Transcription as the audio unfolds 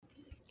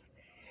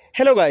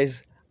Hello,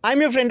 guys.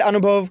 I'm your friend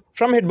Anubhav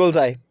from Hit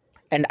Bullseye,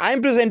 and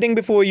I'm presenting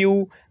before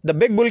you the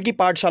Big Bulky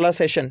Pathshala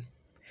session.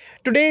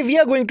 Today, we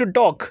are going to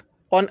talk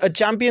on a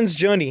champion's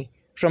journey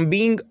from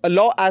being a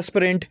law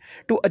aspirant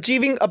to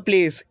achieving a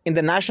place in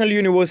the National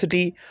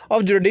University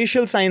of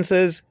Judicial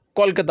Sciences,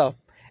 Kolkata,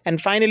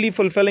 and finally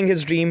fulfilling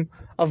his dream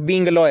of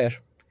being a lawyer.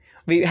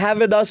 We have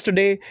with us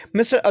today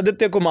Mr.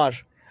 Aditya Kumar,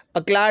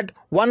 a CLAT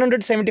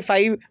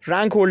 175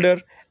 rank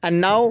holder, and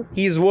now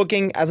he is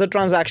working as a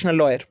transactional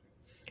lawyer.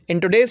 In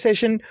today's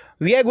session,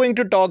 we are going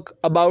to talk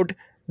about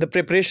the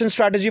preparation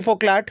strategy for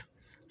CLAT,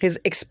 his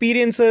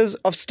experiences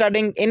of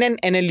studying in an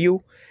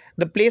NLU,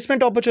 the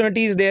placement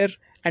opportunities there,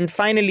 and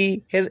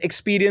finally, his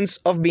experience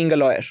of being a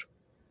lawyer.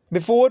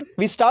 Before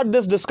we start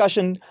this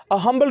discussion, a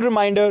humble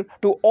reminder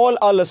to all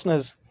our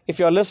listeners. If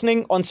you're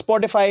listening on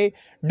Spotify,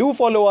 do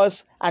follow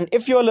us, and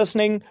if you're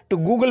listening to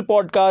Google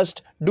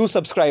Podcast, do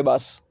subscribe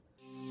us.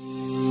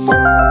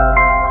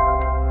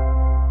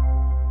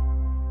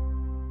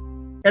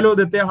 Hello,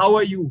 Aditya. How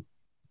are you?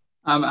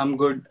 I'm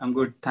good. I'm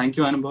good. Thank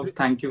you, Anubhav.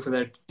 Thank you for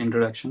that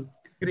introduction.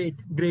 Great,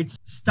 great.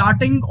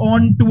 Starting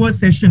on to a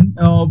session,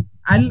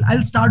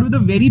 I'll start with a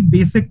very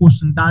basic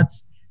question.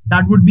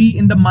 That would be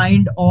in the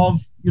mind of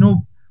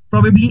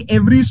probably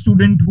every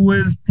student who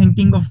is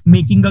thinking of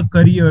making a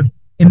career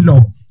in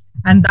law,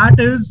 and that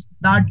is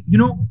that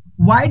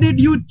why did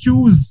you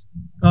choose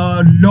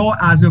law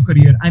as your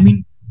career? I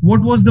mean,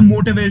 what was the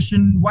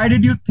motivation? Why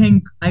did you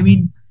think? I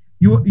mean,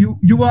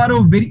 you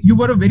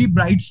were a very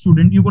bright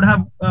student. You could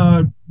have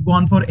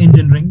gone for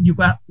engineering. You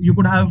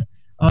could have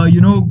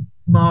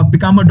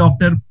become a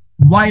doctor.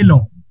 Why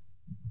law?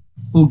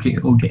 Okay.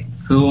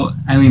 So,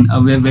 I mean,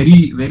 a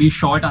very, very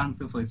short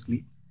answer,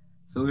 firstly.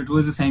 So, it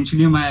was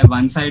essentially my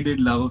one-sided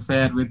love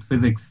affair with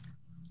physics.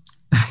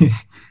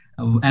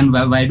 And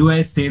why do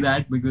I say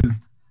that?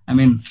 Because, I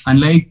mean,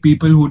 unlike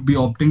people who would be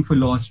opting for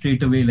law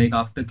straight away, like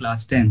after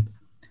class 10th,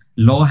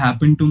 law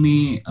happened to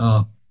me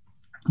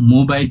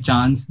more by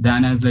chance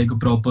than as like a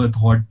proper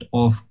thought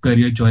of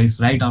career choice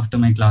right after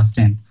my class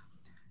 10th.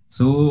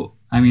 So,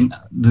 I mean,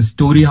 the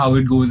story how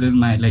it goes is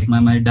my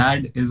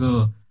dad is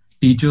a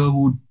teacher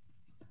who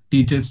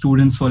teaches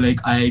students for like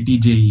IIT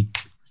JEE.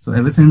 So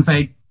ever since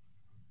I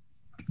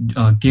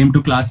came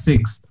to class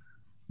 6,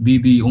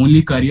 the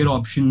only career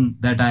option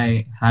that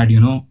I had,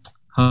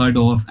 heard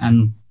of,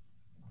 and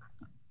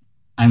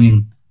I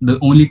mean, the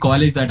only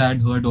college that I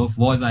had heard of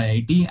was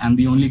IIT, and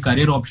the only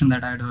career option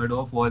that I had heard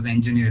of was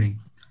engineering.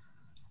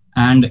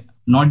 And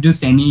not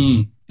just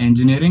any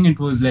engineering, it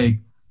was like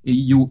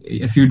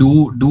if you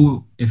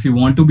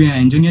want to be an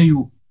engineer,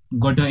 you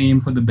got to aim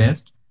for the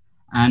best.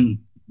 And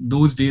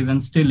those days,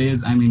 and still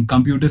is, I mean,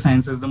 computer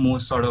science is the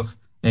most sort of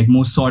like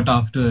most sought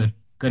after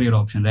career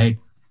option, right?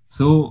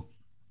 So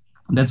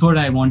that's what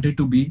I wanted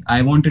to be.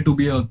 I wanted to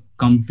be a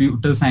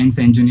computer science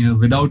engineer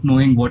without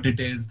knowing what it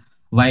is,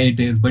 why it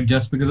is, but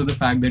just because of the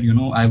fact that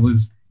I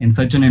was in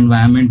such an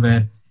environment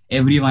where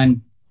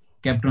everyone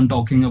kept on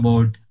talking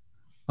about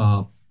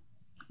uh,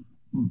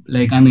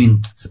 like, I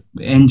mean,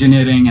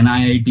 engineering and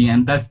IIT,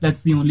 and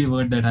that's the only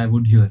word that I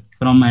would hear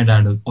from my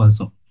dad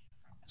also.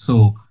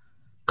 So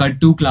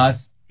cut to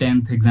class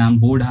 10th exam,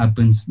 board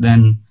happens,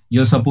 then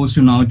you're supposed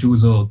to now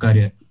choose a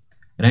career,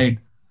 right?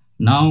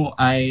 Now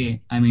I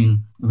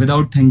mean,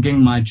 without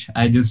thinking much,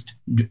 I just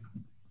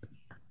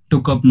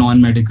took up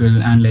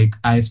non-medical, and like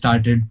I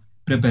started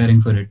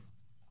preparing for it.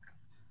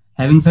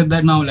 Having said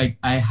that, now like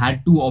I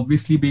had to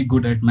obviously be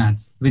good at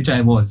maths, which I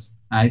was.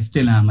 I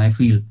still am. I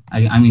feel.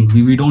 I mean,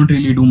 we don't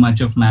really do much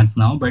of maths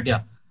now, but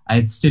yeah,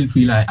 I still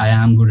feel I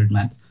am good at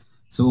maths.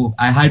 So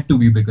I had to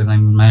be, because I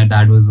mean, my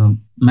dad was a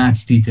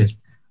maths teacher.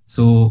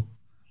 So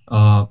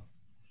uh,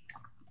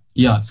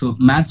 yeah, so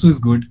maths was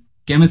good.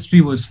 Chemistry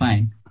was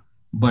fine.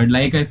 But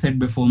like I said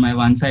before, my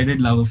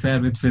one-sided love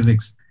affair with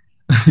physics.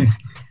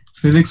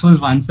 Physics was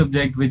one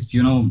subject which,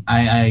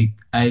 I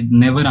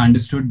never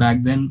understood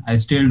back then. I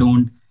still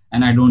don't,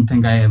 and I don't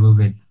think I ever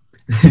will.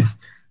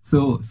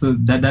 So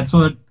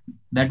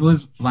that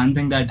was one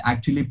thing that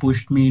actually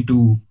pushed me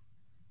to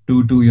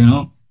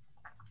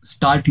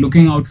start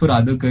looking out for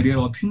other career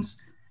options.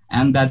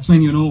 And that's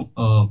when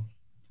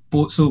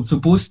so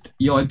post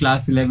your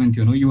class 11th,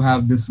 you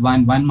have this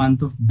one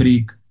month of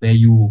break where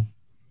you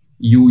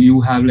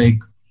have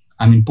like,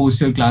 I mean, post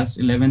your class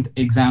 11th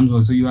exams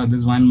also, you have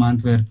this 1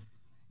 month where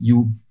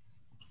you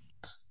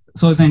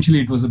so essentially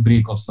it was a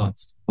break of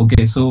sorts.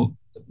 Okay, so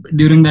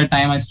during that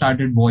time I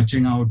started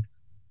watching out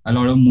a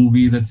lot of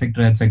movies,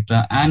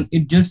 etc., and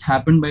it just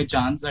happened by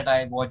chance that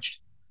I watched.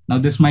 Now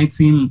this might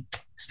seem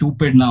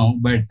stupid now,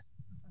 but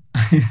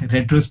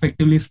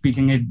retrospectively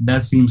speaking, it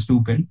does seem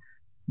stupid.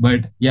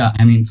 But yeah,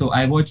 I mean, so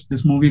I watched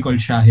this movie called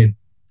Shahid,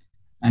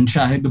 and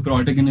Shahid, the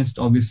protagonist,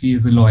 obviously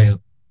is a lawyer,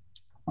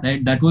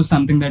 right? That was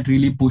something that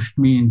really pushed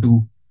me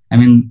into. I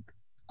mean,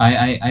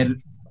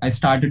 I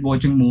started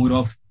watching more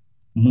of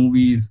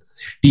movies,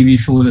 TV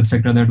shows,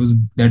 etc.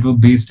 That were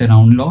based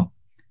around law,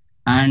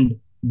 and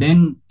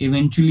then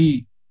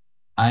eventually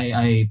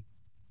I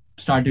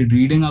started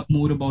reading up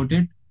more about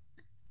it.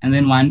 And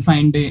then one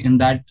fine day in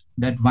that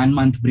 1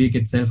 month break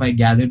itself, I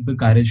gathered the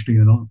courage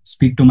to,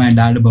 speak to my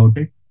dad about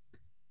it.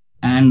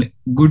 And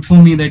good for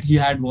me that he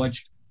had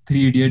watched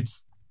Three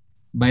Idiots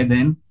by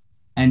then.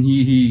 And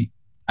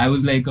I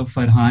was like a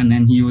Farhan,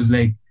 and he was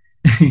like,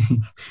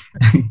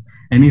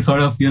 and he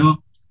sort of,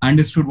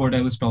 understood what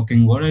I was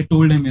talking about. I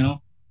told him,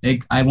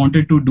 like I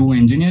wanted to do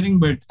engineering,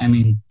 but I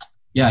mean,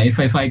 yeah, if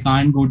I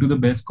can't go to the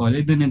best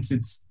college, then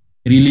it's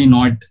really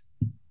not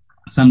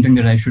something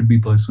that I should be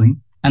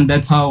pursuing. And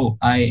that's how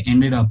I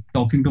ended up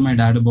talking to my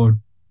dad about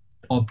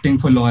opting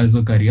for law as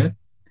a career.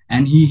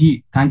 And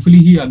he thankfully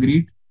he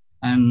agreed.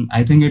 And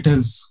I think it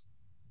has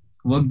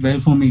worked well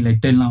for me,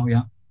 like till now.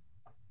 Yeah.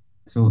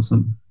 So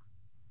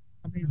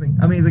Amazing,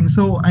 amazing.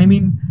 So, I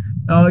mean,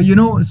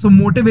 so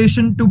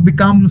motivation to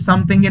become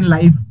something in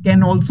life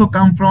can also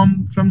come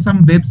from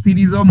some web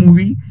series or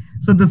movie.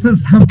 So this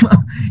is some,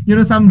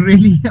 some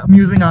really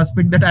amusing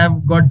aspect that I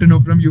have got to know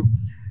from you.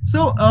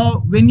 So,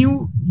 when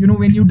you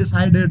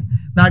decided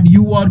that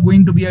you are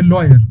going to be a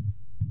lawyer,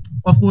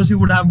 of course you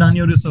would have done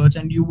your research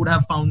and you would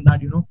have found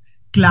that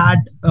CLAT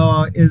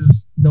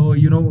is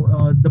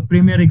the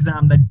premier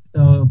exam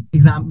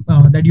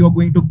that you are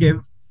going to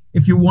give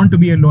if you want to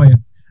be a lawyer.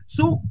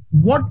 So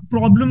what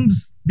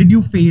problems did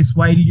you face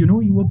while you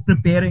were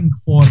preparing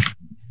for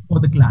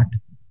the CLAT?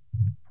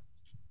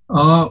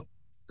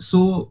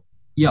 So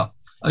yeah,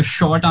 a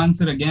short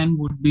answer again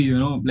would be,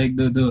 like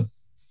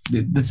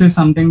this is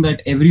something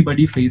that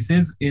everybody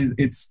faces.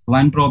 It's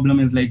one problem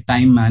is like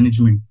time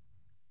management,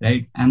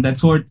 right? And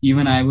that's what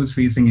even I was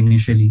facing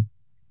initially.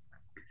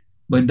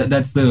 But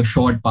that's the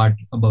short part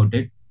about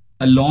it.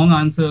 A long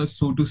answer,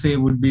 so to say,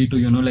 would be to,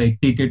 like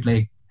take it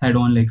like head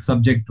on, like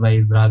subject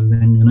wise, rather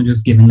than,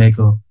 just giving like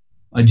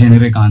a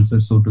generic answer,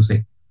 so to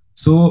say.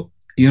 So,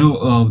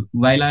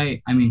 while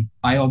I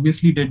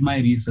obviously did my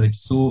research.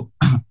 So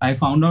I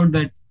found out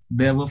that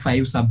there were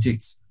 5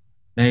 subjects,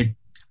 right?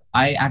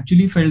 I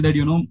actually felt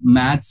that,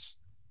 maths,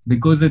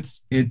 because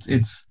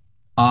it's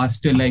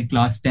asked till like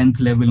class 10th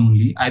level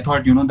only. I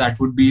thought, that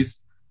would be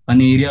an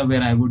area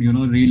where I would,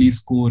 really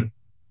score.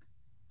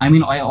 I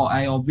mean,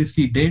 I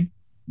obviously did,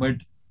 but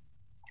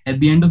at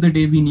the end of the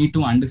day, we need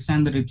to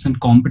understand that it's a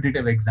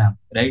competitive exam,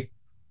 right?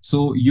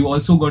 So you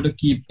also got to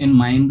keep in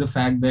mind the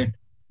fact that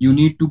you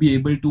need to be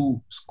able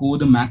to score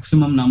the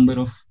maximum number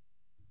of,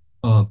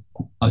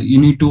 you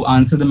need to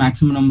answer the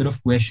maximum number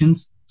of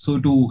questions so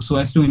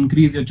as to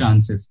increase your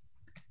chances,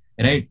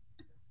 right?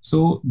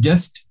 So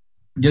just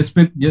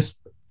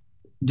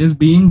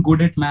being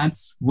good at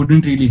maths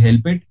wouldn't really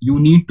help it. You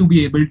need to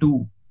be able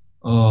to,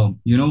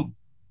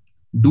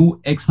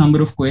 do X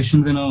number of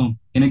questions in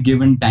a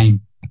given time,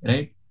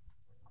 right?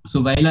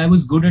 So while I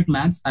was good at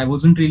maths, I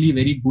wasn't really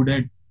very good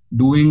at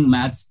doing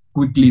maths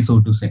quickly, so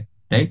to say,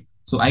 right?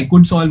 So I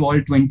could solve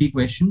all 20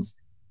 questions,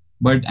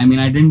 but I mean,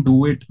 I didn't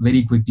do it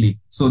very quickly.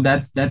 So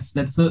that's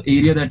the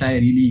area that I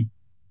really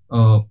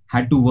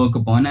had to work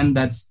upon. And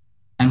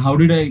how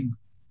did I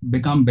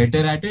become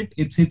better at it?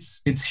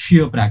 It's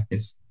sheer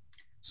practice.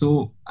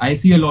 So I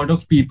see a lot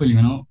of people,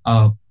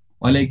 or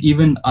like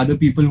even other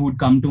people who would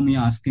come to me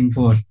asking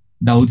for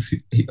doubts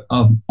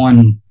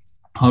on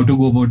how to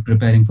go about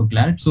preparing for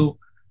CLAT. So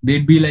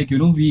they'd be like,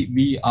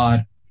 we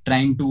are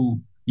trying to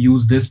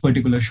use this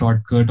particular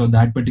shortcut or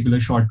that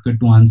particular shortcut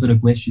to answer a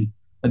question.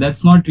 But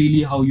that's not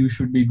really how you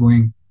should be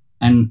going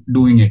and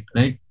doing it,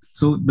 right?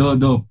 So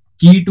the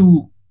key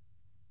to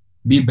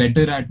be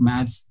better at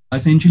maths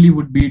essentially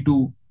would be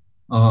to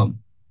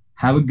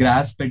have a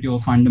grasp at your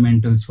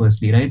fundamentals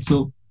firstly, right?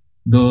 So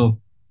the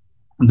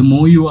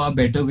more you are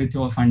better with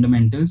your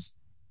fundamentals,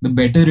 the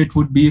better it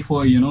would be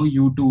for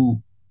you to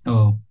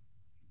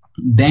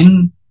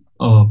then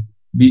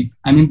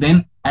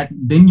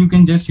then you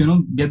can just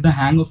get the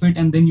hang of it,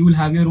 and then you will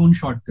have your own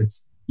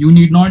shortcuts. You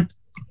need not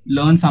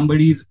learn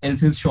somebody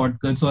else's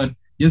shortcuts, or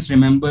just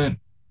remember,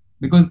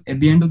 because at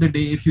the end of the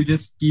day, if you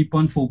just keep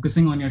on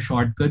focusing on your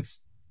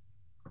shortcuts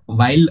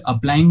while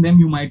applying them,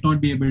 you might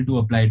not be able to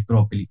apply it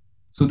properly.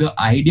 So the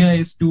idea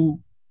is to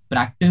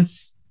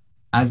practice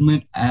as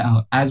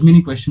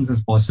many questions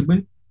as possible,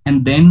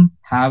 and then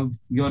have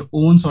your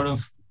own sort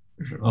of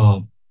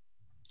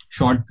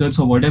shortcuts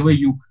or whatever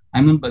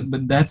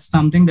but that's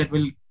something that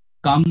will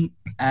come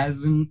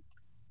as in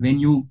when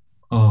you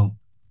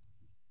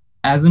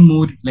as in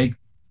more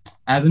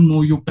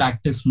you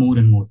practice more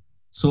and more.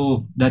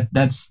 So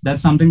that's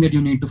something that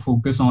you need to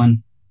focus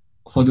on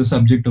for the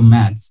subject of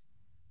maths.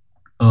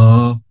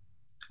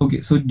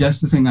 Okay, so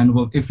just a thing,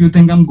 Anubhav, if you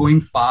think I'm going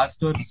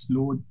fast or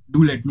slow,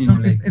 do let me know.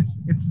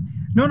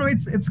 No,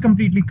 it's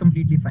completely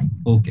fine.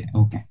 Okay,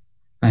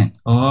 fine.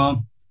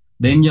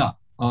 Then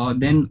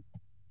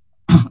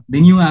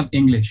then you have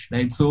English,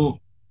 right? So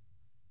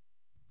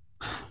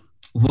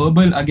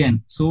verbal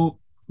again. So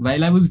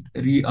while I was,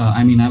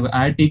 I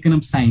had taken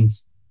up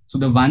science. So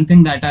the one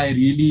thing that I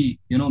really,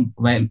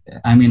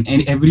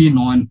 every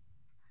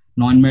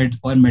non-med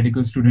or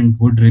medical student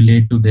would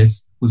relate to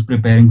this who's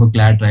preparing for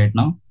CLAT right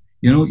now.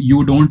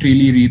 You don't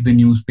really read the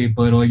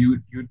newspaper, or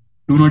you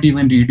do not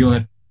even read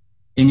your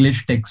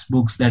English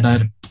textbooks that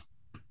are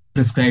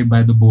prescribed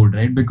by the board,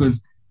 right?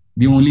 Because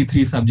the only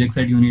three subjects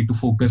that you need to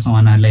focus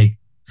on are like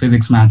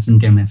physics, maths,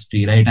 and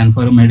chemistry, right? And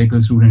for a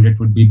medical student, it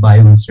would be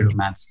bio instead of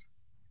maths.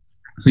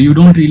 So you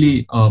don't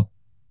really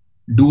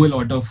do a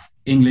lot of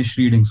English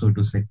reading, so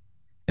to say,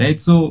 right?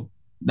 So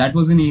that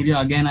was an area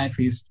again I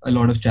faced a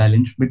lot of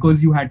challenge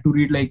because you had to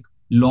read like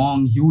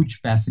long,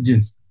 huge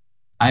passages.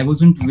 I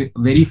wasn't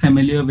very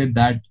familiar with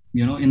that,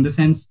 in the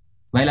sense,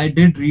 while I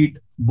did read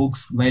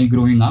books while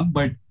growing up,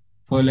 but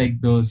for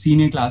like the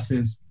senior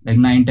classes, like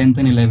 9th, 10th,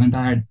 and 11th,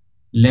 I had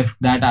left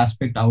that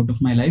aspect out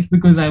of my life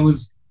because I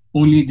was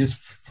only just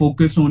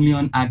focused only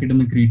on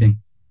academic reading.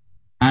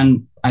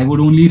 And I would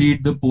only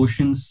read the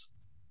portions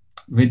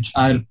which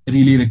are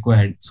really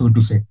required, so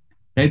to say.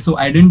 Right. So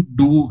I didn't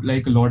do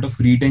like a lot of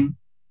reading.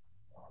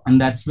 And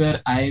that's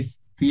where I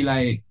feel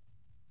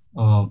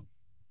uh,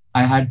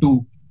 I had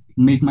to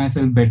make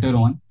myself better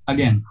on.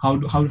 Again, how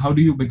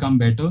do you become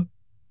better?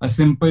 A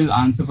simple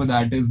answer for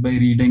that is by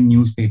reading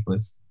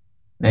newspapers,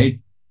 right?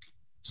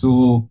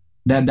 So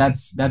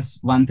that's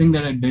one thing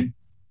that I did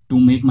to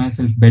make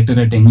myself better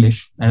at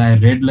English. That I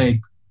read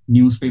like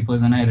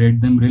newspapers and I read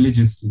them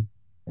religiously,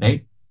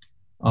 right?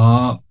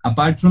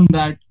 Apart from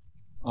that,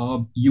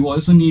 you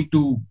also need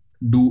to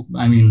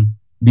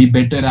be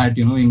better at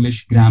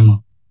English grammar,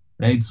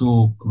 right?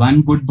 So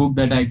one good book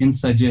that I can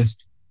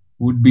suggest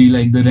would be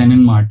like the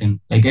Renan Martin.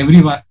 Like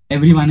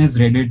everyone has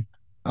read it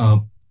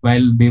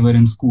while they were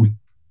in school,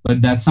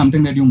 but that's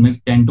something that you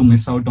tend to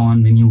miss out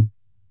on when you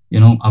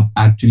are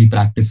actually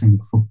practicing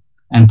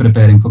and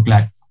preparing for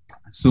CLAT.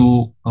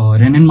 So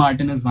Renan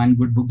Martin is one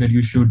good book that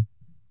you should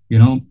you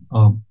know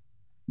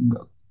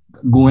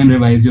go and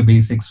revise your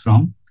basics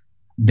from.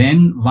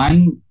 Then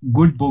one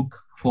good book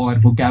for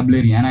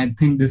vocabulary, and I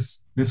think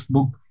this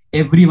book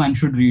everyone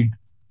should read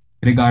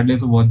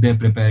regardless of what they're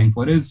preparing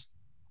for, is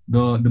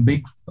the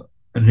big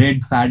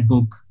red fat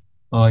book.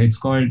 It's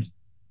called,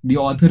 the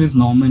author is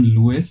Norman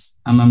Lewis.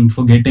 I'm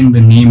forgetting the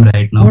name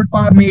right now. Word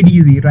power made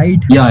easy, right?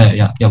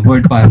 Yeah.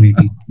 Word power made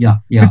easy. Yeah.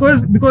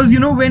 Because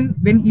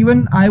when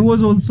even I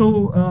was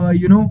also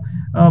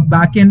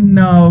back in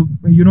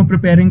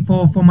preparing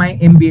for my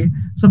MBA.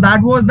 So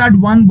that was that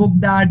one book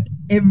that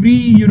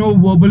every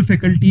verbal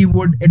faculty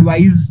would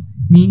advise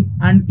me,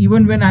 and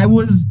even when I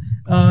was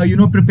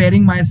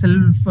preparing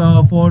myself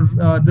for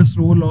this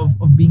role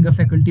of being a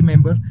faculty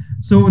member.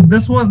 So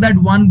this was that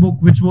one book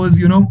which was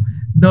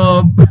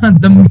the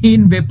the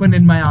main weapon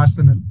in my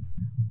arsenal.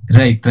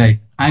 Right.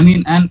 I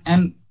mean,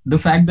 and the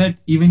fact that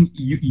even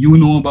you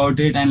know about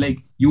it, and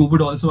like you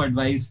would also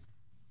advise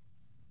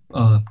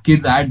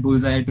kids at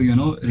Bullseye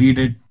to read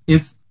it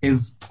is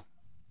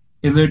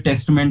a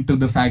testament to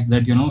the fact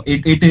that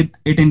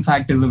it in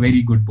fact is a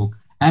very good book.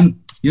 And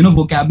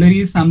vocabulary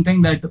is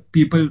something that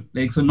people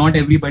like. So not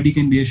everybody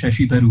can be a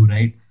Shashi Tharoor,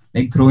 right?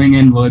 Like throwing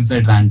in words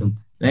at random,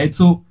 right?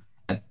 So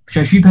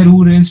Shashi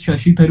Tharoor is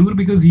Shashi Tharoor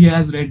because he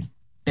has read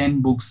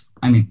 10 books.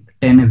 I mean,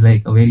 10 is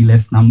like a very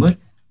less number,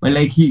 but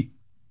like he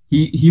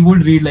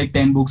would read like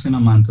 10 books in a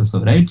month or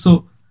so, right?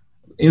 So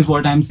is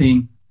what I'm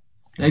saying,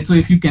 right? So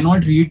if you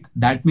cannot read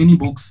that many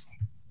books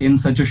in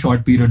such a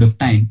short period of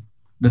time,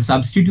 the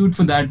substitute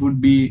for that would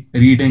be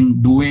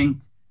reading,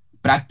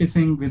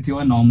 practicing with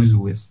your normal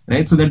Lewis,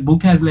 right? So that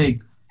book has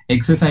like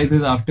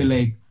exercises after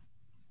like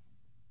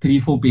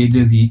 3-4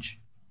 pages each,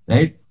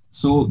 right?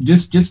 So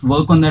just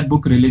work on that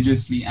book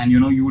religiously, and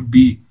you would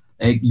be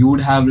like, you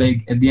would have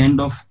like, at the end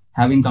of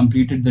having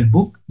completed that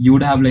book, you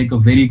would have like a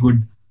very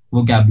good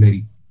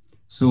vocabulary.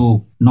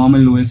 So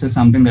normal Lewis is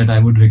something that I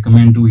would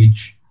recommend to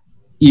each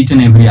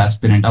and every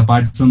aspirant,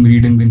 apart from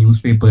reading the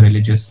newspaper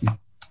religiously.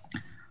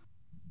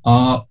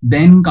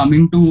 Then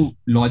coming to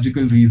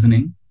logical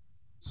reasoning.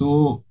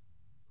 So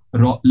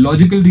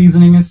logical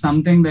reasoning is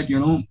something that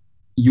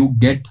you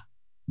get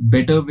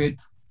better with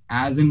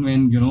as and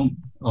when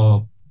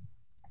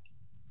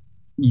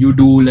you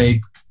do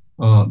like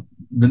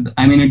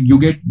you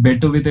get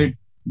better with it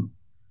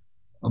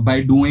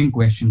by doing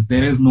questions.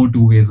 There is no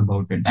two ways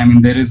about it. I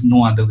mean, there is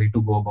no other way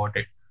to go about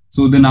it.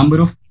 So the number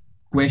of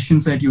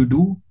questions that you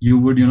do, you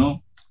would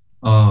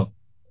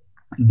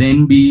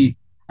then be,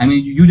 I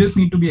mean, you just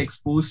need to be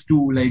exposed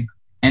to like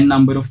n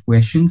number of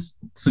questions,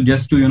 so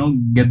just to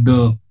get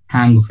the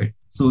hang of it.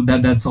 So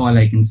that's all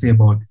I can say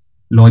about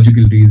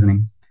logical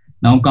reasoning.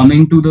 Now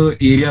coming to the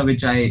area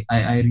which I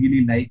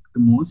really like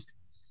the most,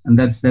 and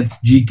that's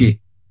GK,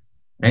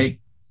 right?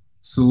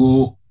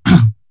 So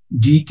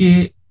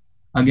GK,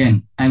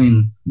 again, I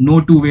mean,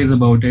 no two ways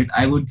about it.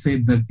 I would say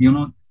that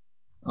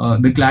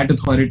the CLAT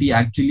authority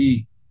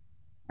actually,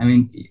 I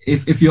mean,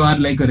 if you are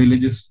like a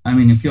religious, I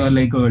mean, if you are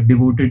like a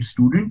devoted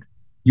student,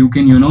 you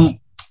can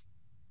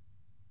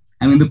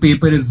I mean, the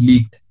paper is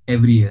leaked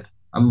every year.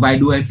 Why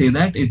do I say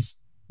that? It's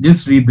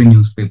just read the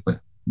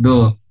newspaper.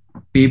 The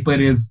paper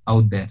is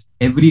out there.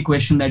 Every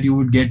question that you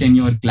would get in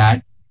your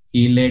CLAT,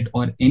 ALET,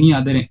 or any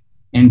other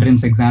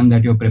entrance exam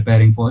that you're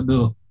preparing for,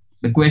 the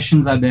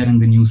questions are there in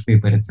the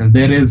newspaper itself.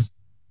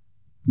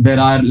 There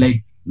are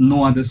like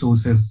no other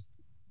sources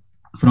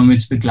from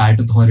which the CLAT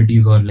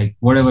authorities or like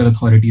whatever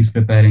authorities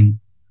preparing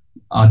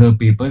other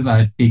papers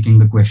are taking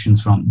the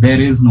questions from.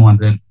 There is no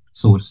other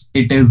source.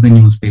 It is the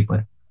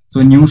newspaper.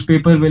 So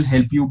newspaper will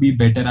help you be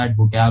better at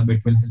vocab.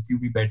 It will help you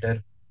be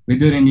better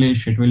with your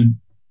English. It will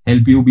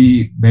help you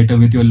be better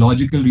with your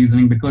logical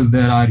reasoning, because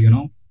there are,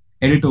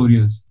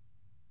 editorials.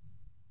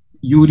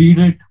 You read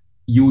it,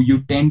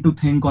 you tend to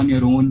think on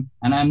your own,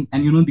 and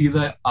these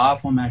are our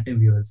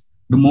formative years.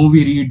 The more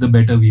we read, the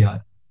better we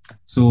are.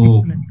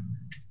 So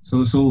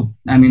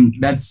I mean,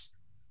 that's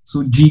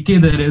so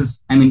GK. There is,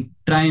 I mean,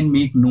 try and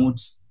make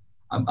notes.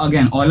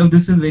 Again, all of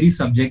this is very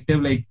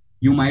subjective. Like,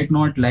 you might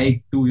not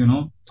like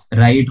to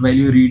write while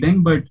you're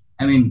reading, but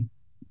I mean,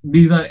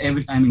 these are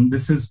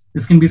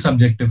this can be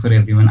subjective for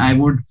everyone. I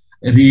would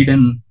read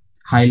and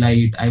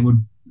highlight. I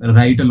would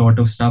write a lot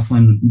of stuff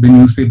on the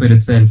newspaper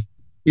itself.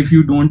 If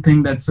you don't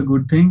think that's a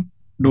good thing,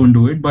 don't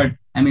do it. But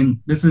I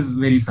mean, this is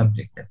very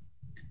subjective.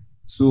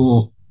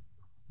 So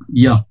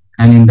yeah,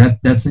 I mean,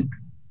 that's it.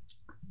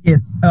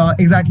 Yes,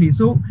 exactly.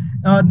 So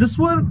these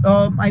were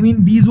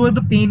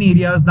the pain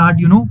areas that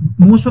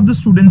most of the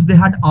students, they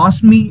had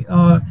asked me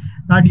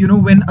that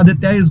when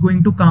Aditya is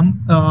going to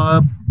come,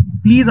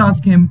 please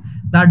ask him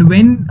that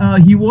when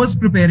he was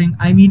preparing.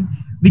 I mean,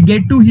 they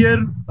get to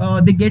hear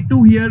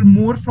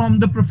more from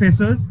the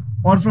professors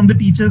or from the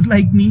teachers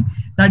like me,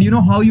 that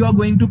how you are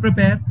going to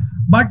prepare,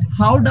 but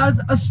how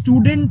does a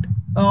student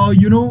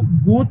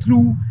go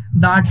through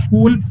that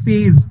whole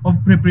phase of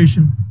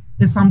preparation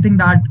is something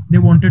that they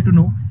wanted to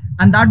know.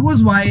 And that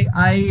was why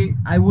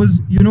I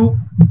was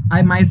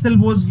I myself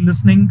was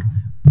listening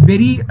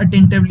very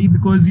attentively,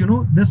 because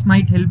this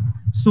might help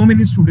so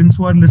many students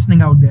who are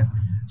listening out there.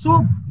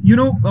 So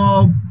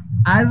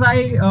as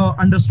I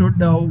understood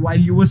while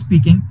you were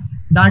speaking,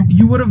 that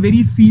you were a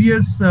very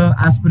serious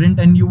aspirant,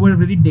 and you were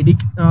very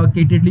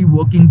dedicatedly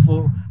working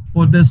for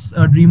this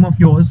dream of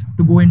yours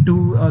to go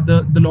into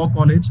the law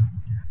college.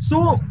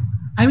 So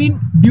I mean,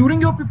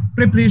 during your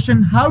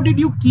preparation, how did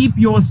you keep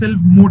yourself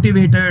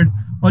motivated,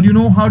 or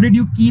how did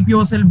you keep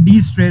yourself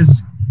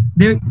de-stressed?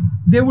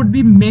 There would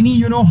be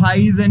many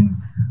highs and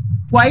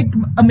quite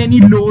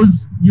many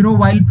lows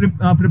while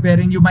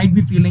preparing. You might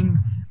be feeling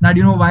that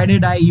why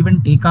did I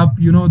even take up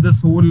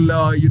this whole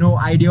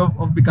idea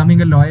of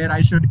becoming a lawyer?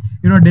 I should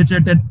ditch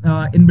it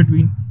in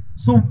between.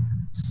 So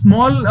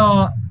small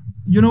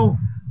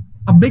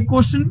a big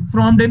question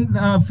framed in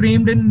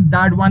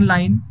that one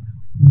line.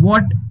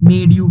 What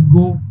made you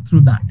go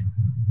through that?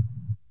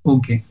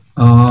 Okay.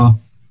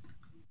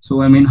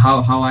 So I mean,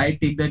 how I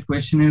take that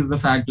question is the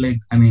fact,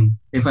 like, I mean,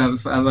 if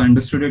I've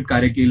understood it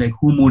correctly, like,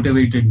 who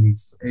motivated me?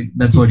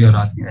 That's what you're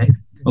asking, right?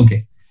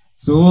 Okay.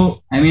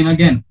 So I mean,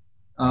 again,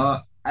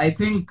 I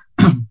think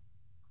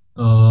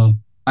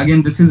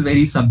again, this is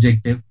very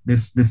subjective.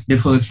 This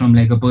differs from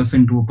like a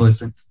person to a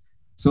person.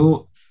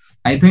 So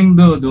I think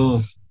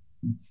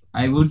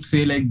I would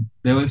say, like,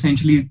 there were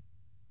essentially,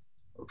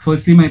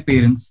 firstly, my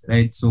parents,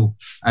 right? So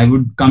I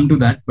would come to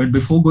that, but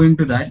before going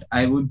to that,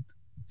 I would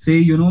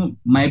say,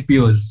 my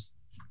peers,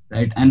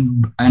 right?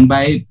 And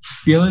by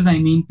peers, I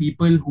mean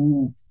people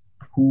who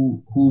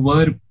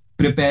were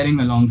preparing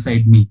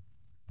alongside me,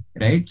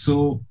 right?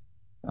 So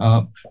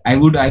I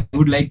would like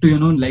to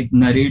like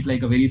narrate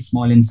like a very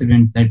small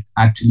incident that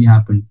actually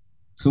happened.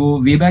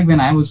 So way back when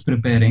I was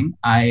preparing,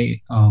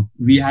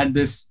 we had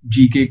this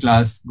GK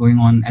class going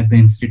on at the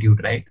institute,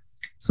 right?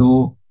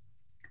 So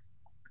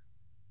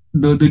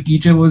the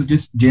teacher was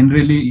just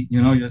generally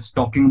just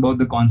talking about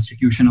the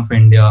Constitution of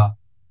India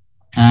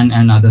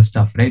and other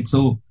stuff, right?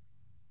 So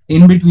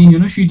in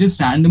between, she just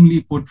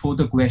randomly put forth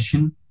a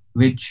question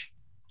which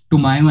to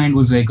my mind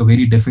was like a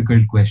very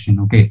difficult question.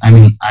 Okay, I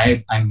mean,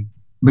 I'm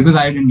because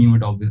I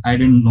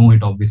didn't know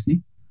it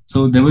obviously.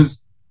 So there was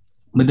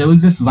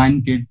this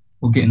one kid.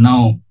 Okay,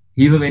 now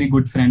he's a very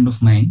good friend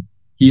of mine.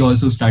 He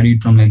also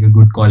studied from like a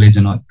good college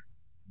and all.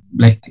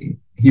 Like,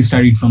 he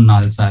studied from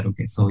Nalsar.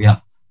 Okay, so yeah.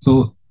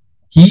 So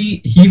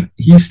he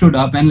stood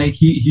up and like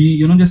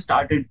he just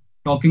started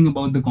talking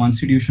about the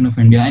Constitution of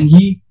India, and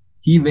he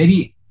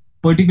very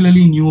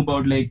particularly knew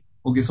about, like,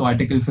 okay, so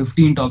Article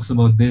 15 talks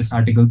about this,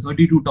 Article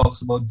 32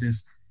 talks about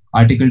this,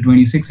 Article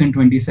 26 and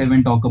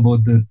 27 talk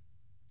about the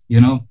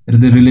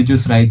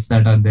religious rights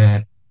that are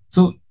there.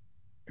 So,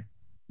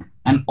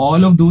 and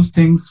all of those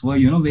things were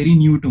very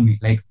new to me.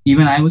 Like,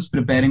 even I was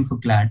preparing for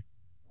CLAT,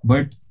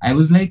 but I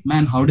was like,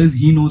 man, how does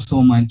he know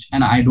so much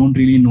and I don't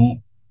really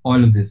know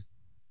all of this?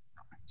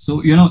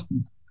 So I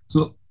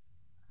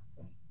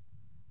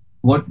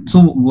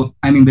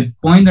mean, the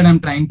point that I'm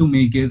trying to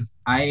make is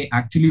I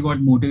actually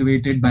got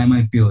motivated by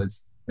my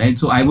peers, right?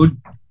 So I would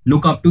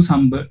look up to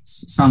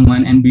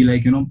someone and be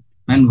like,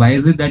 man, why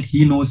is it that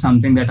he knows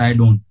something that I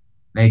don't?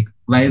 Like,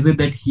 why is it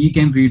that he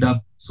can read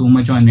up so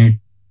much on it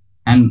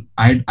and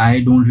I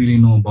don't really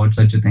know about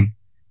such a thing?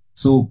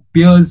 So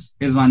peers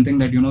is one thing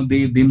that,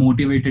 they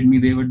motivated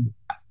me.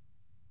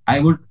 I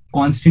would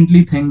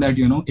constantly think that,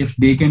 if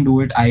they can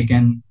do it, I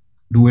can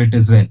do it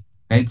as well,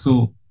 right?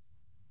 So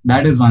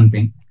that is one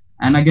thing.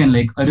 And again,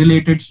 like, a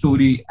related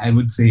story, I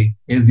would say,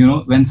 is,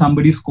 when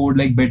somebody scored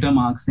like better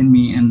marks than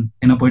me in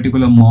a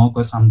particular mock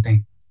or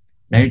something,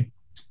 right?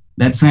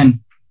 That's when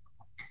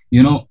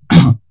you know,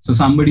 so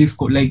somebody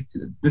scored like,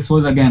 this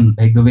was again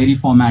like the very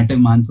formative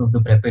months of the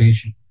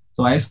preparation.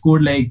 So I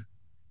scored like,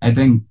 I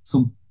think,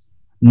 so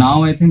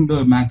now I think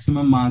the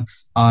maximum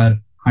marks are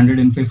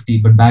 150,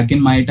 but back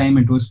in my time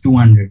it was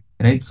 200,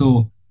 right?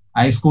 So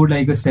I scored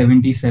like a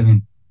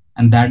 77.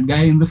 And that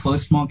guy in the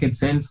first mock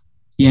itself,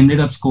 he ended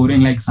up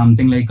scoring like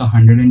something like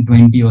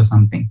 120 or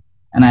something.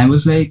 And I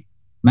was like,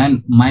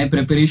 man, my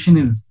preparation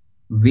is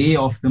way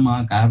off the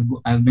mark.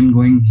 I've been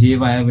going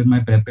haywire with my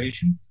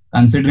preparation,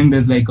 considering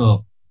there's like a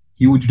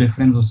huge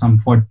difference of some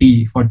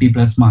 40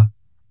 plus marks,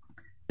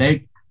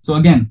 right? So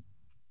again,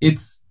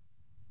 it's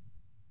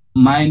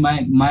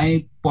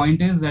my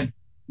point is that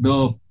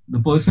the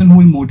person who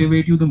will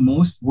motivate you the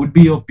most would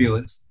be your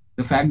peers.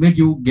 The fact that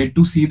you get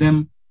to see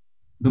them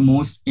the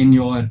most in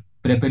your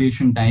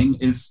preparation time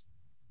is,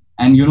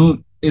 and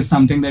is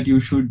something that you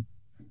should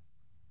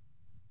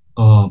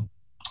uh,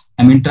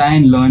 try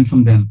and learn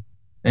from them,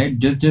 right?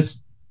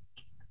 Just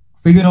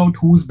figure out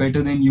who's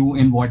better than you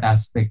in what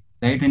aspect,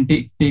 right? And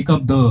take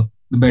up the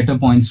better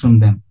points from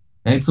them,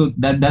 right? So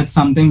that's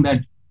something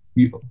that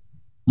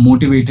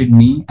motivated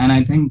me, and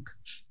I think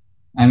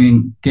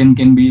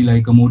can be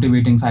like a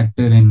motivating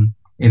factor in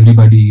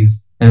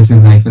everybody's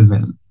else's life as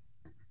well.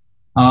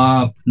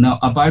 Now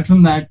apart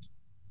from that,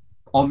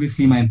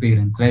 obviously my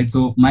parents, right?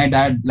 So my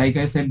dad, like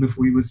I said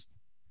before, he was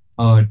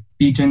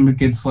teaching the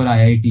kids for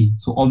IIT.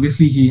 So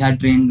obviously he had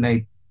trained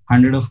like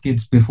 100 of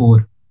kids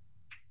before.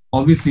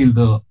 Obviously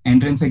the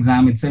entrance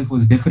exam itself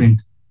was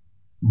different,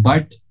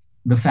 but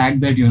the fact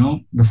that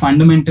the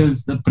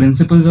fundamentals, the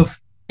principles of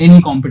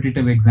any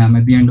competitive exam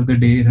at the end of the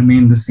day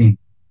remain the same,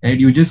 right?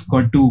 You just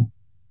got to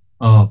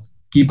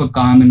keep a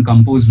calm and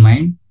composed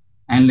mind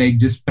and like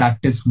just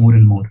practice more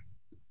and more,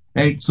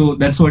 right? So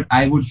that's what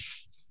I would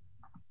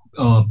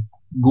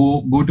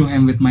go to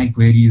him with my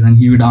queries, and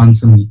he would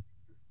answer me,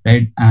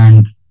 right?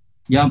 And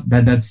yeah,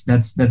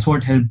 that's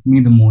what helped me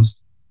the most.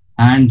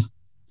 And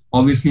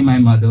obviously my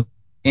mother,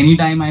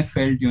 anytime I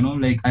felt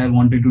like I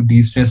wanted to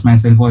de-stress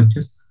myself, or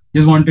just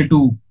wanted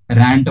to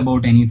rant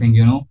about anything,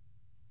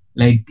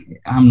 like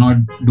I'm not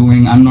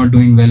doing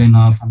well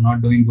enough, I'm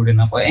not doing good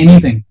enough, or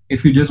anything.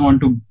 If you just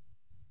want to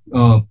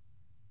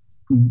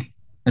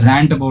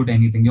rant about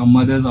anything, your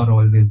mothers are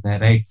always there,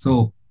 right?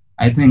 So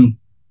I think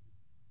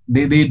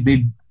they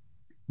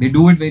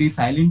do it very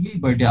silently,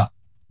 but yeah,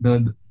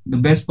 the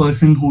best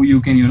person who you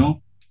can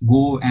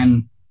go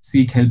and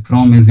seek help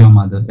from is your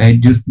mother,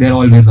 right? Just they're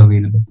always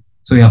available.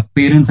 So yeah,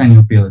 parents and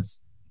your peers.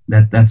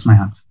 That's my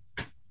answer.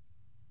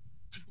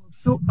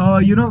 So,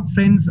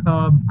 friends,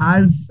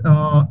 as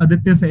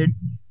Aditya said,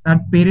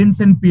 that parents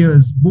and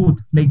peers both,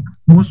 like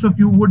most of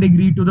you would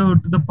agree to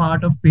the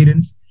part of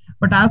parents,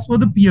 but as for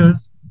the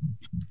peers,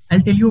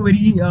 I'll tell you a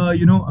very,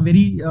 a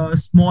very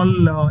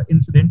small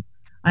incident.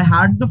 I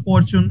had the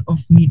fortune of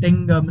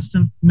meeting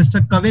Mr.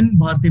 Kavin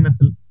Bharti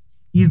Mittal.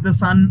 He's the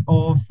son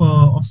of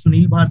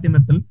Sunil Bharti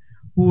Mittal,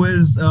 who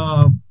is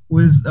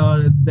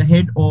the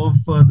head of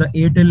the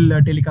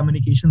Airtel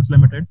Telecommunications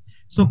Limited.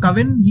 So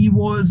Kavin, he's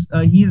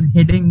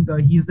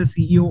the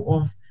CEO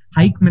of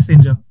Hike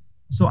Messenger.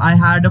 So I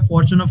had a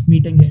fortune of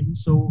meeting him.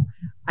 So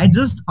I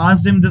just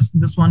asked him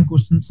this one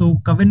question.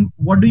 So Kavin,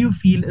 what do you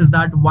feel is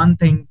that one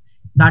thing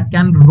that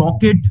can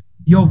rocket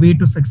your way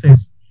to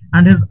success?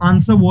 And his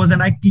answer was,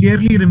 and I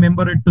clearly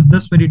remember it to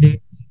this very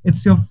day,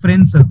 it's your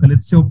friend circle,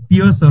 it's your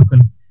peer circle,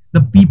 the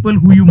people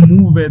who you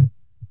move with.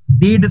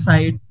 They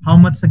decide how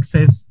much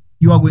success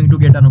you are going to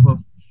get,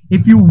 Anubhav.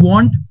 If you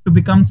want to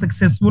become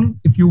successful,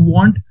 if you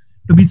want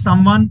to be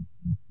someone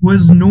who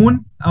is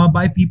known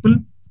by people,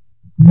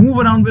 move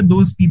around with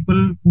those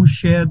people who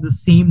share the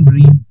same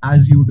dream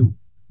as you do.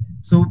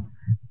 So,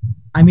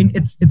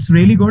 it's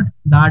really good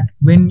that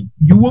when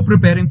you were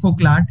preparing for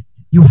CLAT,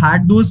 you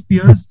had those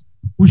peers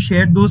who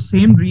shared those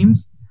same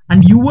dreams,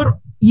 and you were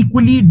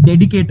equally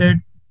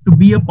dedicated to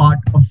be a part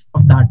of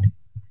that.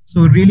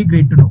 So really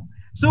great to know.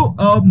 So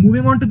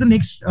moving on to the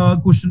next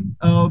question.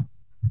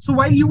 So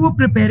while you were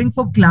preparing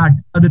for CLAT,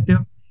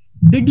 Aditya,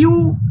 did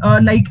you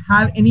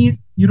have any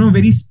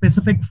very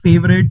specific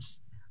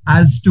favorites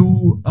as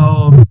to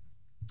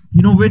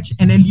which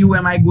NLU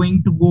am I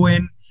going to go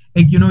in?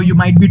 Like you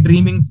might be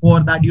dreaming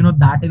for that.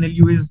 That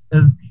NLU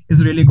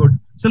is really good.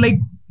 So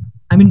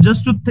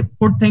just to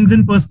put things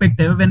in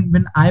perspective,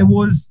 when I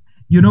was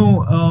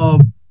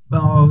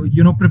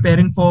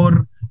preparing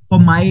for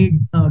my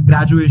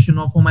graduation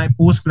or for my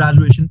post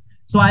graduation.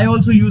 So I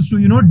also used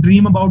to,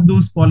 dream about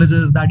those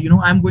colleges that,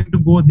 I'm going to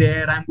go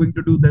there, I'm going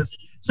to do this.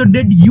 So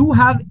did you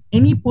have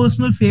any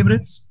personal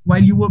favorites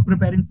while you were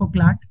preparing for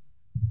CLAT?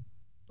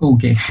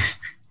 Okay.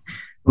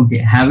 Okay.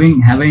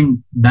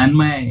 Having done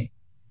my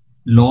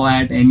law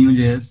at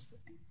NUJS,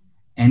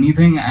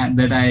 anything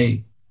that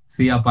I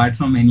say apart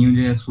from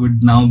NUJS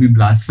would now be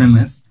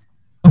blasphemous.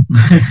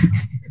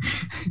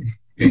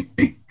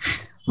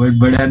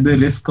 but at the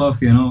risk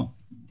of,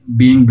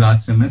 being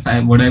blasphemous,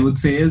 what I would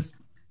say is,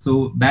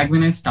 so back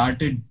when I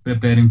started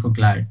preparing for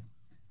CLAT,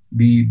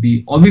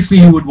 the obviously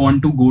you would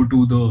want to go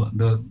to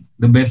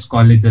the best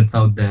college that's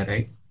out there,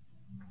 right?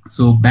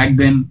 So back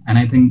then, and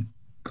I think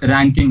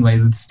ranking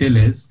wise it still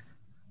is,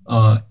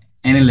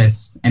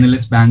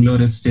 NLS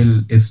Bangalore is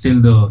still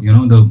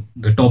the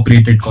the top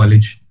rated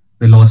college,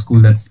 the law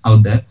school that's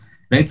out there,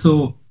 right?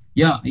 So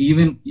yeah,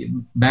 even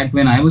back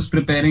when I was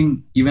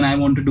preparing, even I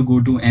wanted to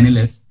go to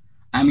NLS.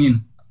 I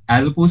mean,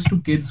 as opposed to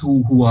kids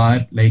who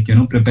are like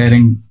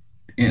preparing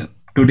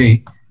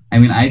today. I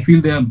mean, I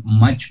feel they are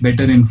much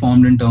better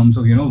informed in terms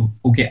of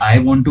okay, I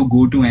want to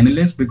go to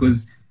NLS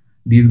because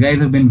these guys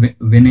have been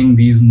winning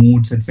these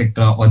moods,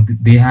 etc., or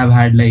they have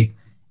had like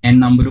n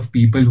number of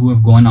people who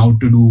have gone out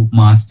to do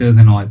masters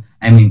and all.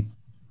 I mean,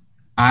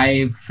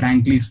 I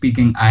frankly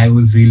speaking, I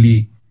was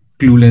really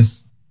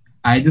clueless.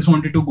 I just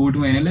wanted to go to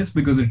NLS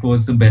because it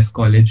was the best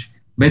college,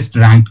 best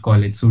ranked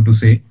college, so to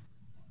say,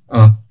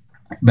 uh,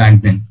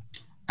 back then.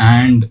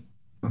 And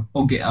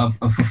okay,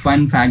 a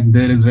fun fact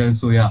there as well.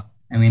 So yeah,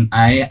 I mean,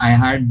 I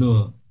had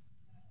the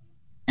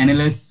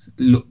NLS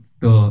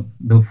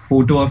the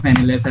photo of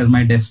NLS as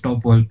my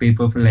desktop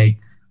wallpaper for like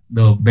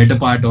the better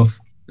part of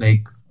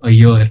like a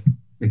year,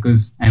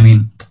 because I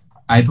mean,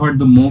 I thought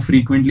the more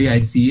frequently I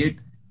see it,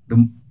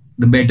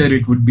 the better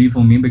it would be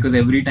for me, because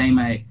every time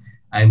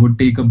I would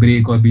take a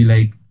break or be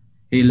like,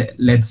 hey,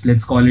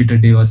 let's call it a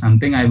day or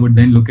something, I would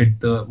then look at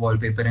the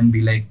wallpaper and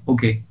be like,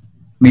 okay,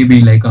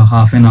 maybe like a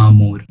half an hour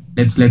more,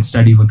 let's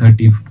study for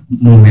 30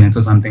 more minutes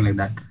or something like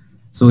that.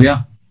 So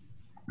yeah,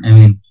 I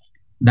mean,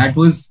 that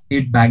was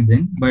it back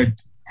then. But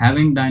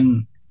having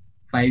done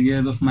 5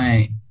 years of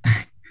my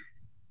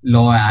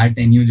law at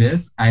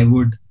NUJS, I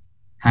would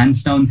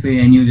hands down say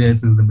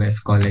NUJS is the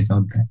best college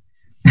out there.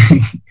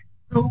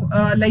 So,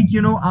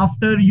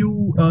 after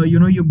you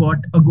got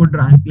a good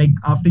rank, like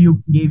after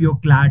you gave your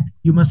CLAT,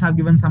 you must have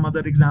given some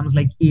other exams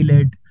like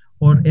ALET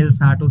or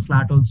LSAT or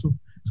SLAT also.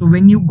 So,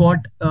 when you got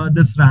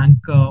this rank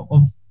of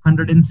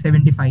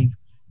 175,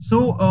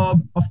 so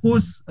of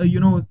course,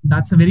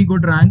 that's a very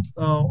good rank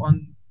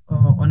on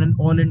an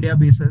all India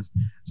basis.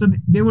 So,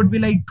 there would be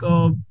like,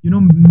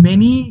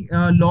 many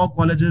law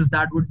colleges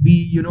that would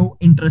be,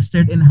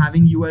 interested in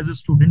having you as a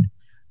student.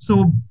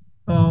 So,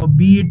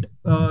 be it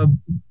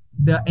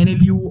the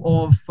NLU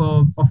of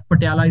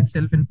Patiala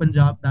itself in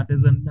Punjab, that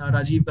is in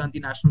Rajiv Gandhi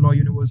National Law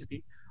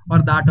University,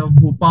 or that of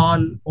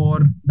Bhopal,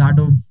 or that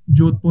of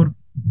Jodhpur,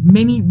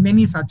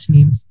 many such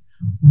names.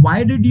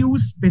 Why did you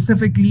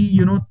specifically,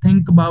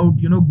 think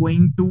about,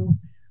 going to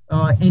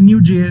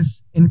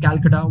NUJS in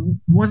Calcutta?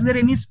 Was there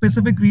any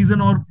specific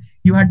reason, or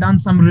you had done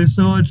some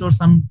research, or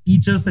some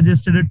teacher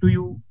suggested it to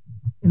you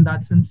in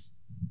that sense?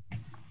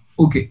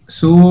 Okay,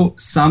 so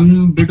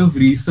some bit of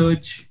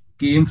research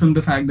came from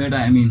the fact that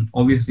I mean,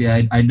 obviously,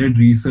 I did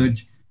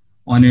research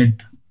on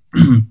it.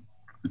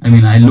 I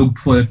mean, I looked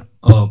for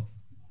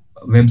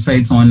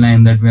websites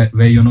online that where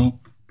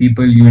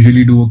people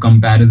usually do a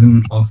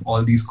comparison of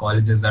all these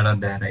colleges that are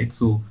there, right?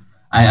 So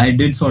I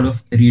did sort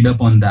of read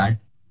up on that.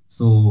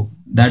 So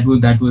that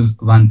was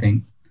one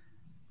thing.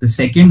 The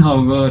second,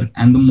 however,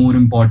 and the more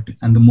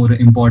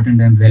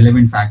important and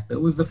relevant factor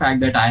was the fact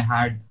that I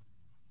had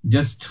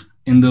just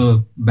in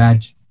the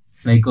batch,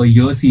 like a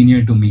year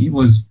senior to me,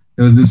 was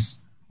there was this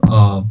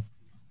uh,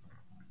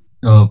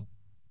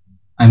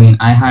 I mean,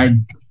 I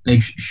had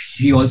like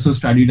she also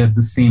studied at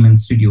the same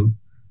institute.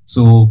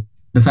 So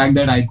the fact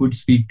that I could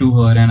speak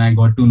to her and I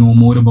got to know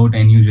more about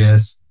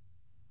NUJS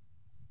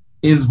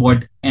is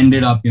what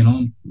ended up,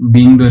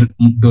 being the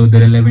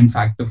relevant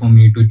factor for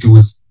me to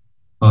choose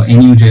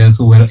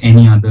NUJS over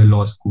any other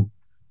law school.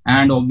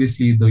 And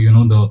obviously the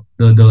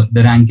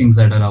rankings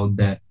that are out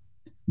there.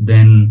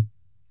 Then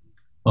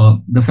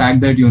the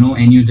fact that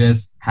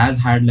NUJS has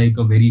had like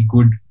a very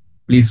good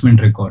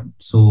placement record.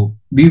 So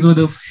these were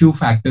the few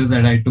factors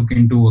that I took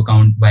into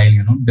account while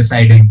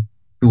deciding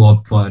to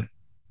opt for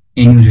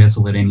NUJS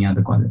over any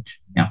other college.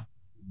 Yeah.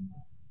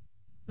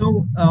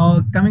 So,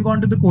 coming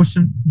on to the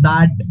question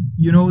that,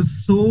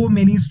 so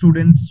many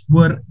students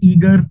were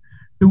eager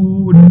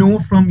to know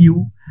from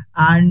you,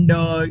 and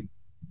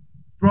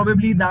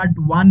probably that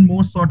one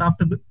most sought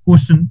after the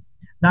question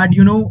that,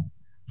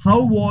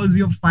 how was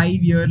your 5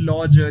 year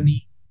law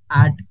journey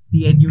at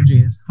the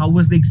NUJs? How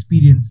was the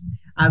experience?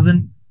 As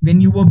in,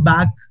 when you were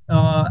back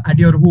at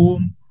your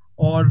home,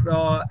 or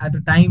at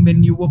the time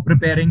when you were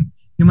preparing,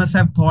 you must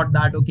have thought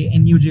that, okay,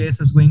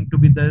 NUJS is going to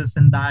be this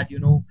and that,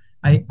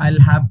 I'll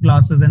have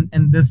classes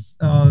and this,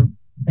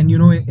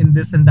 in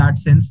this and that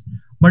sense.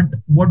 But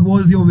what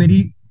was your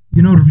very,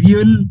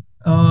 real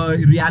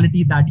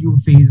reality that you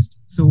faced?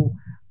 So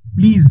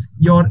please,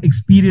 your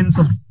experience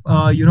of,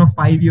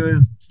 5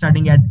 years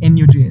studying at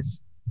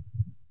NUJS.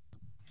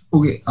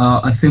 Okay.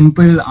 A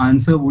simple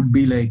answer would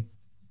be like,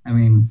 I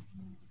mean,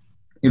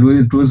 it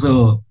was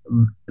a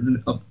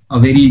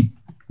very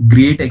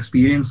great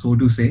experience, so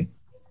to say.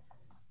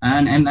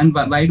 And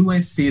why do I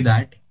say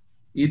that?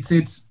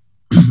 It's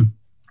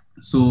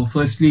so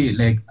firstly,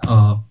 like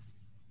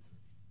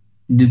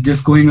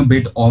just going a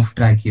bit off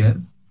track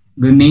here.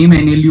 The name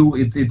NLU,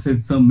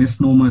 it's a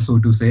misnomer, so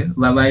to say.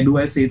 Why do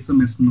I say it's a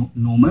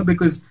misnomer?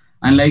 Because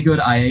unlike your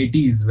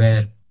IITs,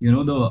 where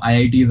the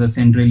IITs are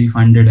centrally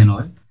funded and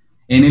all,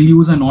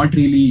 NLUs are not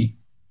really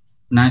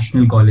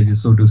national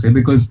colleges, so to say,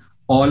 because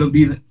all of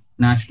these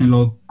national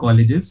law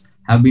colleges,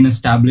 have been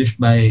established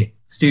by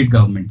state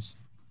governments,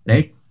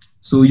 right?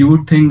 So you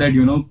would think that,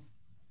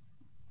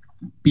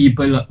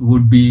 people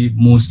would be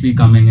mostly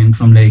coming in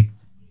from like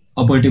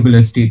a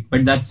particular state,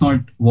 but that's not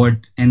what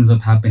ends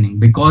up happening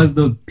because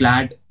the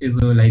CLAT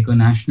is like a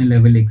national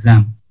level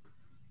exam.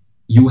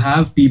 You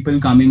have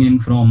people coming in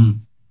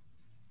from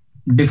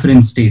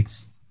different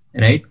states,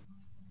 right?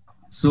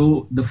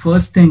 So the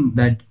first thing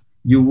that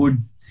you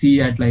would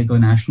see at like a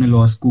national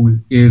law school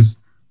is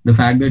the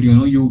fact that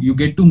you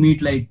get to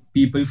meet like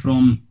people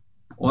from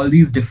all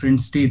these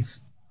different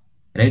states,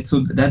 right?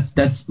 So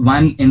that's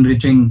one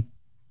enriching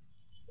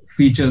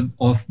feature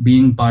of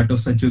being part of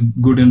such a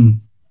good and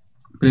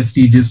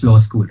prestigious law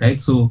school, right?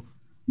 So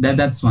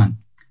that's one.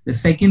 The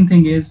second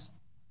thing is,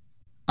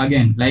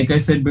 again, like I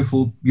said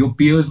before, your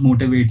peers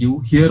motivate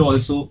you. Here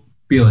also,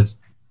 peers.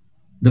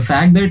 The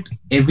fact that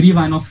every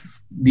one of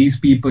these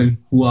people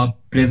who are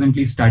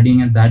presently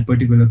studying at that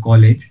particular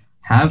college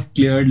have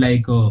cleared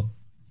like a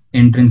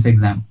entrance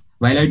exam.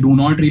 While I do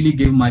not really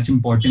give much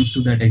importance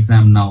to that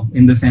exam now,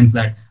 in the sense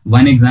that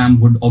one exam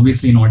would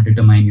obviously not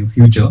determine your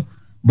future,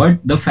 but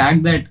the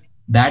fact that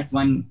that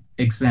one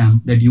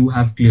exam that you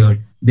have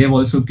cleared, they've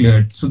also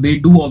cleared. So they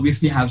do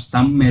obviously have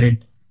some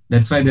merit.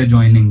 That's why they're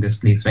joining this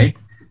place, right?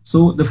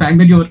 So the fact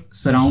that you're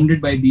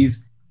surrounded by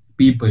these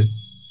people.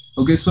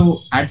 Okay,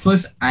 so at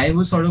first I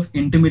was sort of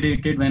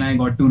intimidated when I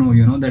got to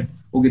know, that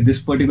okay,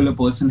 this particular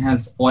person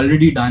has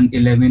already done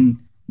 11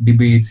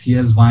 debates. He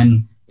has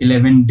won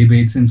 11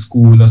 debates in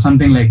school or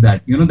something like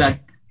that.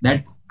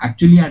 That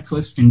actually at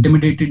first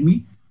intimidated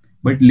me,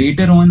 but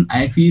later on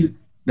I feel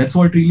that's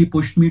what really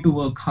pushed me to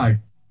work hard.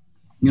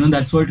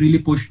 That's what really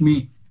pushed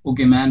me.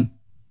 Okay, man,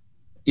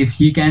 if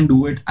he can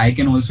do it, I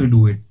can also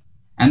do it.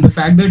 And the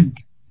fact that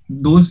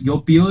those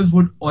your peers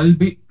would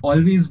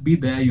always be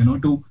there,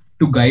 to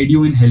guide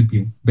you and help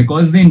you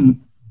because they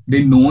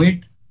know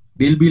it.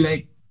 They'll be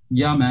like,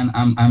 yeah, man,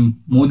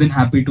 I'm more than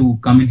happy to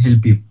come and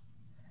help you,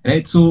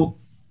 right? So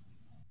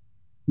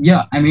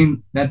yeah, I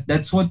mean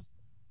that's what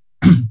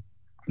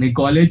like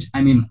college.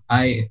 I mean,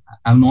 I've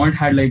not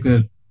had like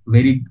a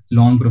very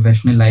long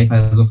professional life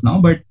as of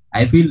now, but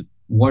I feel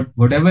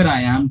whatever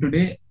I am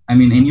today, I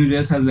mean,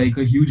 NUJS has like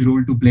a huge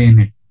role to play in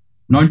it.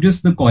 Not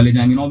just the college.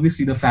 I mean,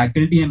 obviously the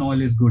faculty and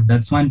all is good.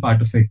 That's one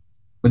part of it.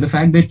 But the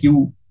fact that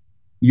you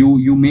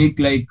make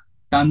like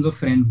tons of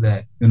friends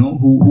there,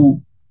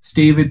 who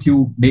stay with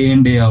you day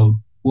in, day out,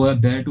 who are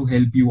there to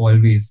help you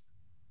always.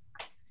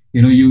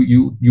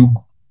 You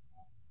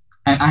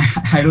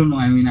I don't know.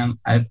 I mean,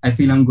 I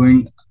feel I'm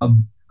going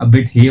a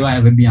bit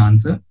haywire with the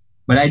answer,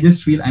 but I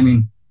just feel, I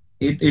mean,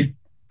 it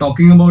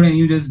talking about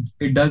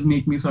it does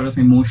make me sort of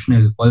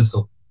emotional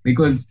also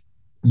because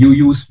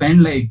you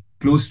spend like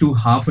close to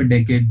half a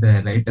decade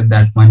there, right, at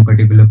that one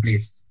particular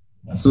place.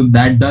 So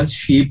that does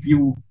shape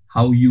you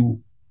how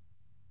you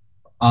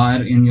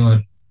are in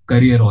your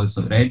career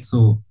also, right?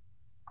 So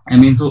I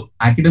mean, so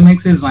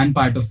academics is one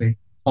part of it.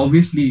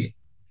 Obviously,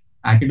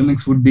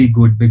 academics would be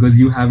good because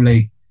you have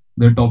like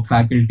the top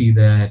faculty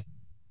there.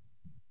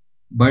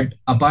 But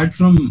apart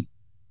from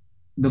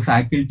the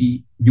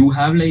faculty, you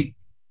have like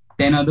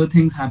 10 other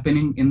things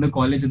happening in the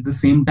college at the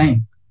same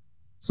time.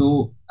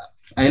 So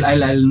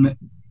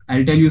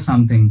I'll tell you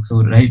something.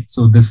 So right,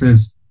 so this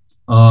is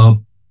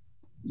NUJS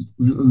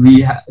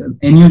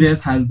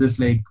has this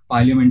like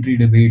parliamentary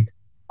debate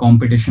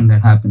competition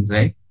that happens,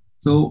 right?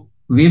 So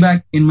way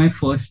back in my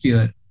first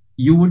year,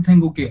 you would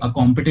think, okay, a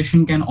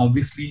competition can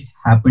obviously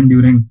happen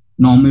during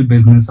normal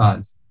business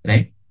hours,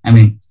 right? I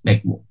mean,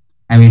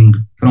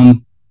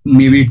 from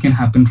maybe it can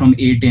happen from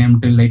 8 a.m.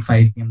 till like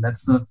 5 p.m.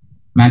 That's the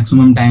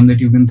maximum time that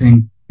you can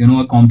think,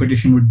 a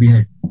competition would be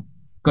held.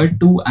 Cut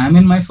to, I'm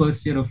in my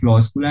first year of law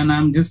school and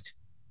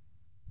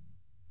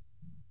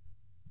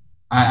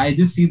I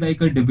just see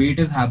like a debate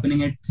is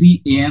happening at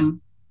 3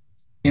 a.m.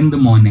 in the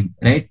morning,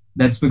 right?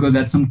 That's because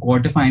that's some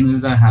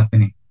quarterfinals are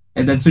happening.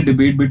 And that's a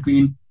debate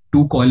between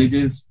two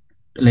colleges,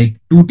 like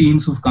two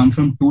teams who've come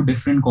from two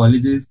different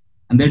colleges,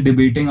 and they're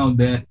debating out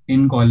there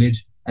in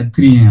college at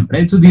 3 a.m.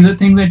 Right? So these are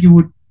things that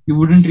you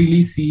wouldn't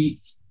really see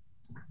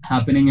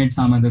happening at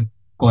some other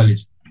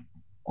college,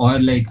 or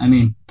like, I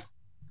mean,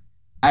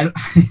 I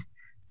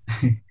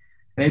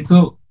right.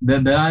 So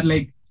there are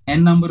like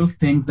n number of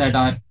things that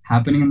are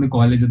happening in the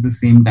college at the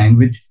same time,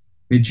 which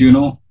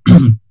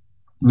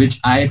which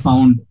I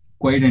found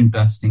quite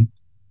interesting.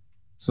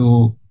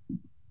 So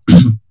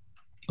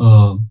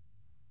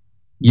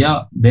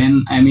yeah,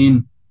 then I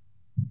mean,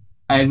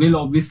 I will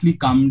obviously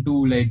come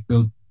to like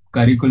the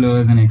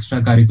curriculars and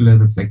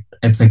extracurriculars,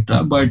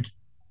 etc. But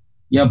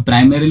yeah,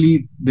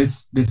 primarily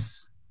this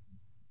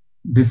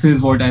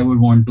is what I would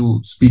want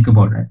to speak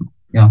about right now.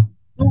 Yeah.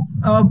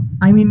 So,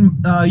 I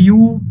mean,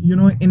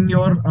 in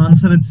your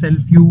answer itself,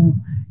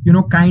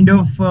 kind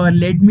of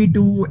led me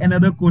to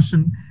another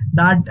question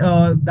that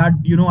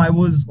I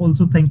was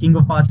also thinking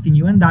of asking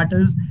you, and that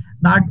is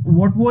that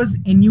what was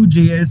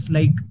NUJS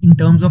like in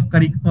terms of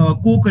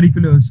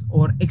co-curriculars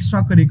or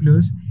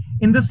extracurriculars?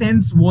 In the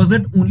sense, was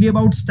it only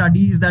about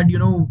studies that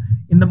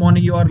in the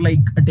morning you are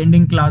like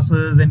attending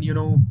classes and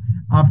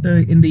after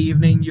in the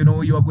evening,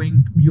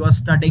 you are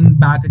studying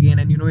back again,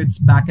 and it's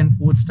back and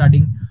forth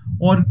studying.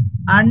 Or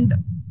and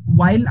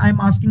while I'm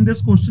asking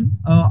this question,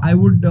 I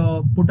would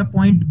put a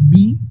point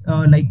B,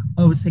 like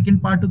a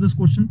second part to this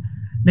question,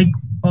 like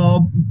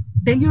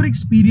tell your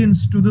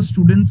experience to the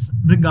students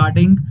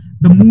regarding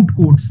the moot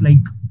courts, like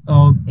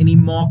any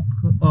mock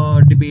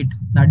debate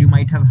that you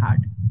might have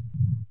had.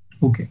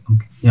 Okay.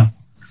 Yeah.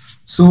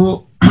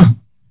 So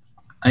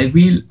I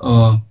feel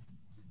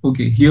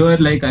okay here.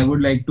 Like I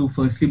would like to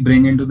firstly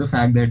bring into the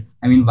fact that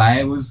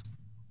why I was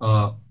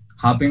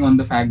harping on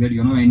the fact that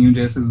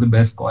NUJS is the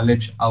best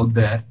college out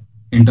there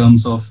in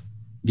terms of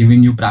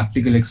giving you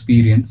practical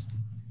experience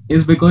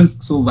is because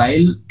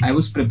while I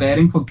was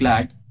preparing for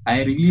CLAT,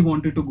 I really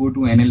wanted to go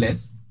to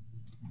NLS,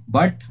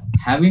 but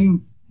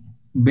having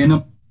been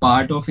a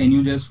part of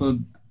NUJS for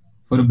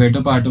a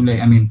better part of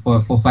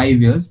for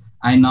 5 years,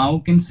 I now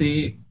can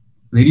say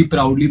very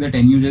proudly that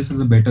NUJS is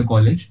a better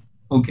college.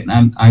 Okay,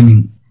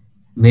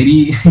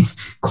 very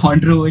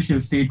controversial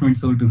statement,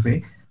 so to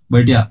say,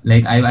 but yeah,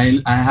 like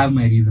I have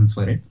my reasons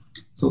for it.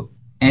 So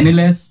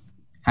NLS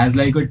has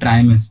like a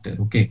trimester,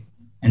 okay,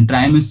 and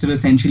trimester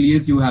essentially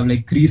is you have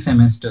like 3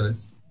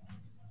 semesters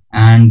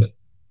and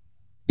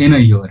in a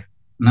year.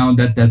 Now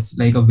that's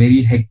like a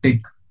very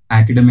hectic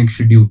academic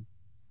schedule,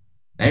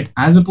 right?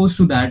 As opposed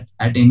to that,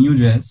 at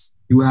NUJS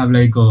you have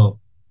like you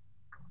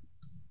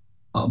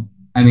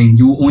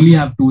only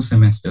have 2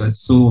 semesters,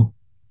 so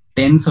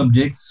 10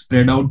 subjects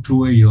spread out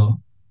through a year,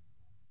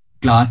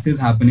 classes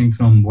happening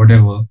from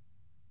whatever,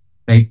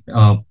 right?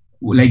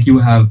 Like you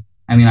have,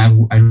 I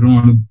don't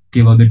want to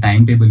give out the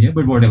timetable here,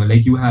 but whatever,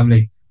 like you have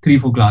like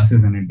 3-4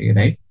 classes in a day,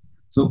 right?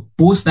 So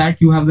post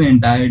that, you have the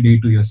entire day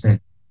to yourself.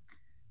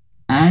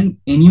 And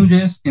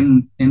NUJS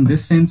in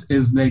this sense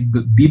is like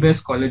the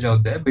best college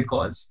out there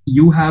because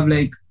you have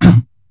like,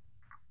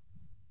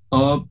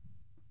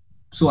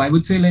 so I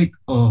would say like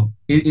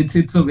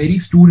it's a very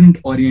student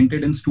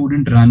oriented and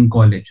student run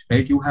college,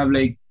 right? You have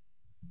like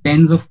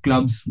tens of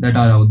clubs that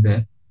are out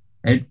there,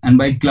 right? And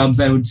by clubs,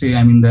 I would say,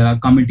 there are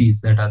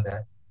committees that are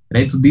there,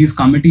 right? So these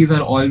committees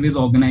are always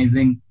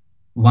organizing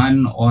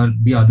one or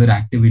the other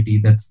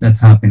activity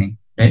that's happening,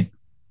 right?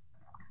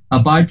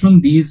 Apart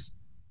from these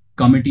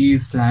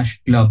committees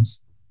 /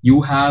 clubs,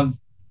 you have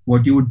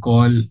what you would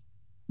call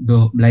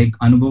the, like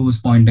Anubhav was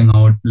pointing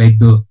out, like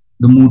the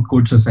moot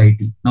court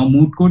society. Now,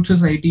 moot court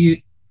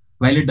society,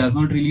 while it does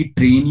not really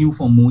train you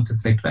for moots,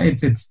 etc.,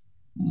 it's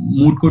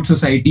moot court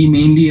society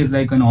mainly is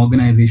like an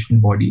organizational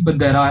body, but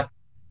there are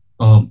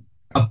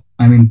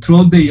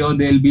throughout the year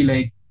there'll be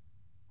like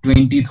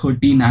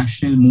 20-30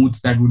 national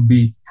moots that would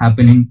be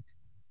happening.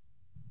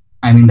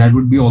 That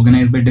would be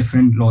organized by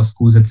different law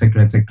schools,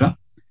 etc.,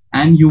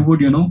 and you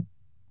would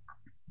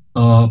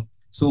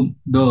so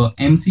the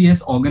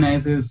MCS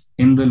organizes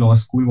in the law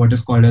school what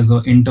is called as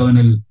an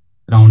internal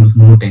round of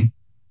mooting.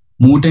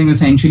 Mooting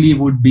essentially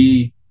would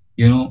be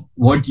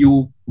what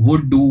you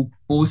would do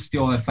post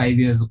your 5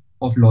 years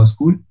of law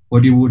school,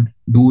 what you would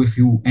do if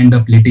you end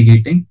up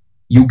litigating.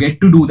 You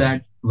get to do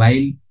that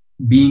while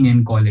being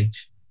in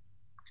college.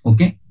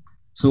 Okay.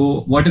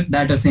 So what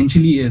that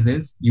essentially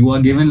is you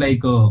are given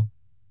like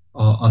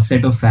a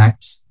set of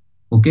facts.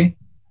 Okay.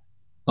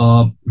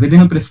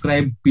 Within a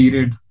prescribed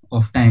period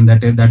of time,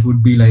 that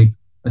would be like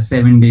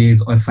 7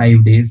 days or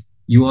 5 days,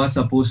 you are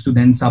supposed to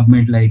then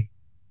submit like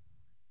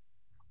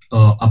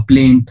a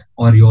plaint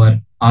or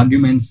your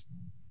arguments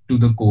to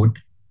the court.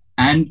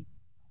 And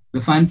the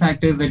fun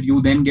fact is that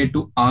you then get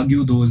to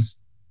argue those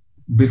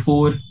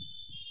before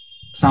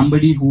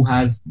somebody who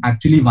has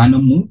actually won a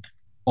moot,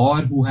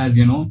 or who has,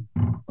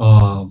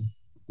 or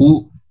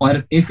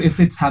if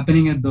it's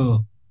happening at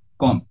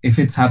if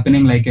it's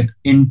happening like at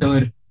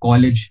inter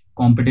college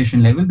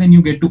competition level, then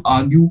you get to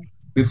argue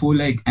before,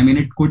 like,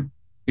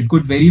 it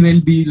could very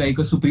well be like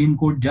a Supreme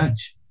Court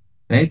judge,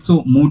 right?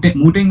 So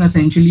mooting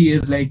essentially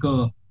is like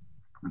a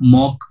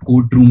mock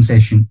courtroom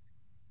session.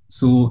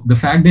 So the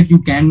fact that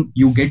you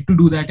get to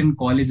do that in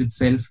college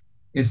itself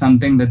is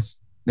something that's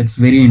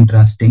very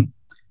interesting,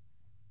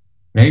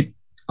 right?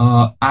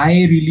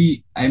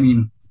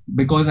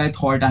 Because I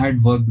thought I had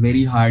worked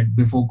very hard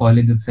before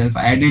college itself,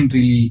 I didn't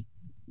really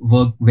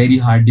work very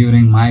hard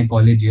during my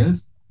college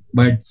years.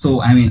 But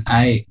so,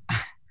 I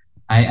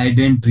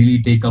didn't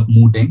really take up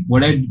mooting.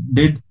 What I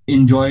did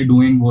enjoy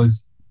doing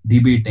was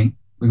debating,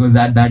 because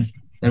that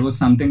was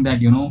something that,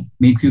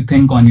 makes you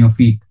think on your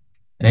feet,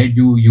 right?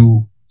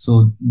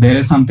 So there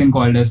is something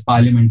called as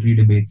parliamentary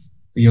debates.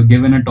 So you're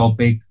given a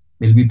topic,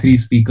 there'll be 3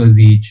 speakers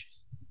each.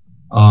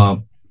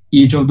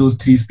 Each of those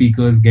 3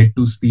 speakers get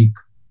to speak,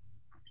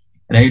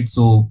 right?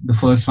 So the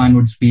first one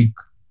would speak,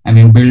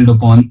 build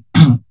upon,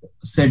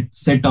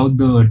 set out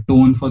the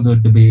tone for the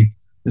debate.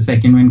 The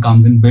second one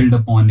comes and build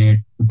upon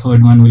it. The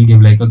third one will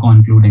give like a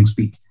concluding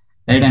speech,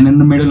 right? And in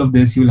the middle of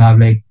this, you'll have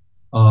like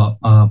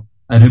a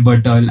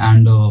rebuttal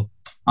and a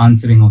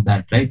answering of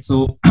that, right?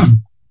 So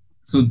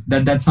so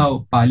that's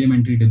how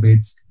parliamentary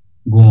debates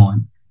go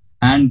on.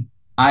 And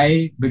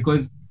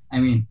because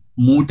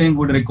mooting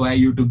would require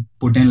you to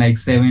put in like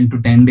 7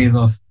 to 10 days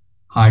of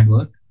hard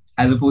work,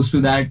 as opposed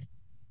to that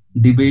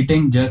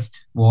debating just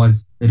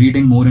was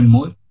reading more and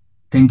more,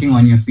 thinking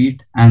on your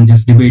feet, and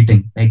just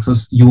debating. Like, so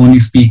you only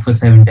speak for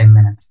 7-10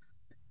 minutes,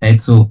 right?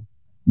 So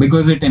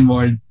because it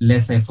involved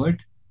less effort,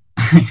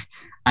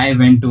 I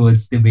went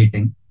towards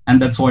debating,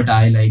 and that's what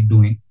I like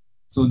doing.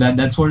 So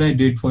that's what I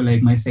did for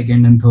like my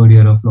second and third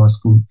year of law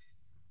school.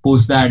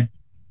 Post that,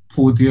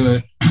 fourth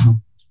year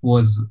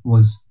was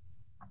was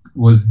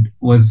was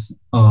was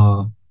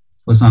uh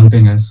was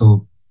something else.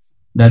 So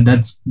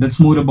that's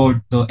more about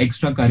the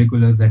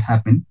extracurriculars that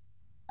happen.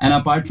 And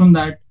apart from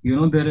that,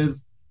 there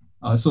is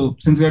so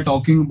since we are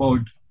talking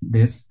about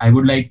this, I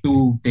would like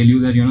to tell you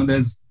that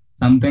there's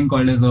something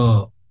called as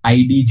a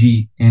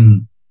IDG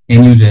in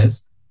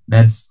NUJS.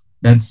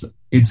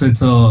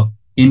 It's a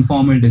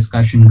informal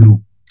discussion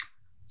group.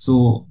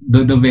 So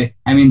the way,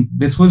 I mean,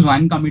 this was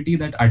one committee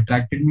that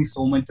attracted me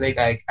so much. Like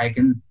I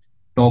can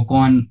talk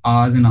on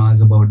hours and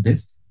hours about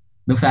this.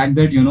 The fact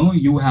that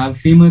you have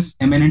famous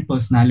eminent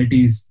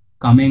personalities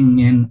coming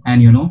in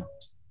and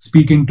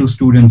speaking to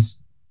students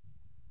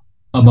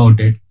about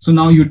it. So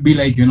now you'd be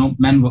like,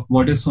 man,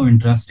 what is so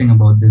interesting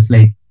about this?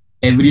 Like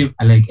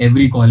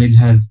every college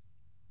has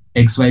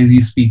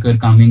XYZ speaker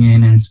coming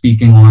in and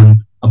speaking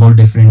on about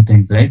different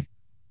things, right?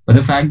 But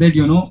the fact that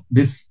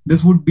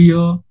this would be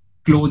a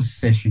closed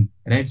session,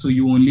 right? So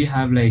you only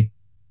have like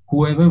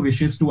whoever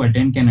wishes to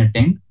attend can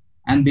attend,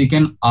 and they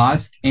can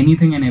ask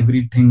anything and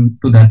everything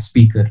to that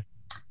speaker,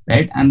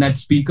 right? And that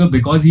speaker,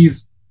 because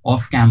he's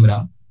off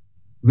camera,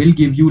 will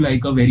give you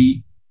like a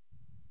very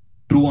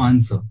true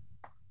answer,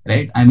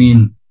 right? I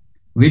mean,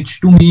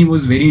 which to me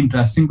was very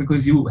interesting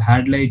because you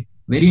had like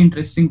very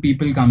interesting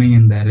people coming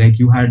in there. Like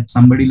you had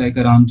somebody like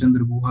a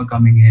Ramchandra Guha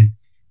coming in,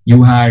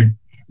 you had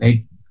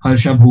like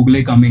Harsha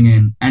Bhogle coming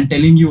in and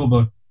telling you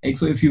about like,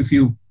 so if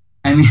you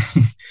I mean,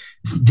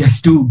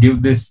 just to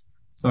give this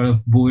sort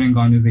of boring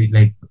conversation,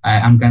 like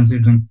I'm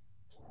considering,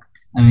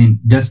 I mean,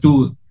 just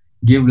to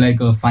give like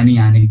a funny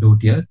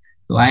anecdote here.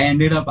 So I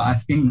ended up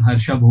asking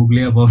Harsha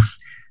Bhogle about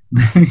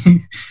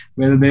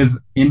whether there's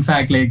in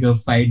fact like a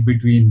fight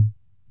between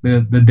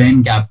the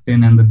then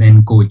captain and the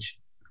then coach,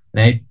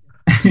 right?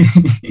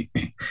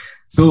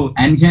 So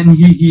and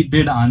he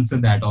did answer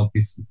that,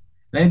 obviously,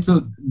 right?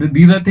 So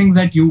these are things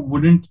that you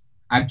wouldn't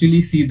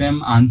actually see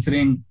them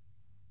answering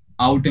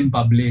out in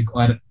public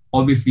or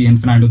obviously in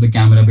front of the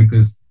camera,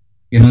 because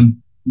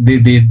they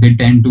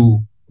tend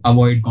to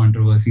avoid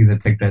controversies,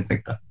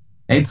 etc.,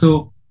 right?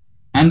 So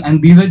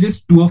and these are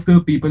just two of the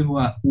people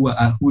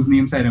whose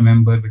names I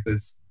remember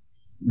because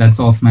that's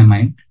off my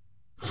mind.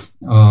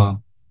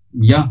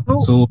 Yeah.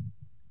 So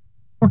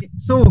okay,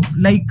 so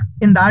like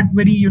in that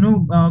very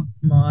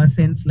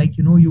sense, like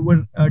you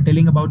were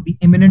telling about the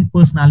eminent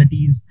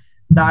personalities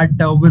that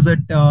visit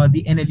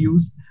the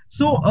NLUs.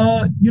 So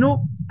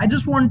I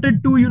just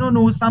wanted to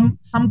know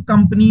some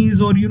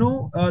companies or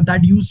that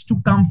used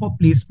to come for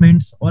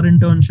placements or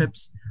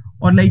internships,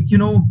 or like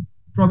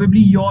probably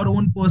your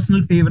own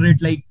personal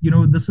favorite, like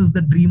this is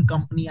the dream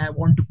company I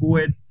want to go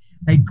in,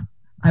 like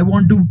I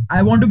want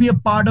to be a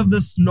part of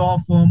this law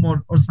firm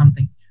or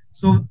something.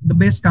 So the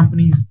best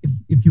companies,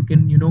 if you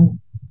can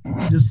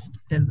just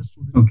tell the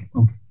students.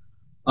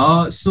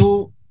 Okay.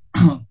 So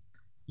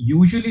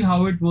usually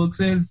how it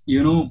works is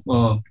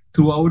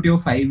throughout your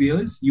 5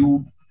 years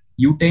you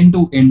tend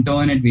to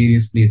intern at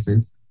various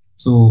places.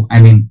 So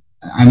I mean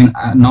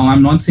now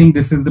I'm not saying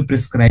this is the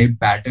prescribed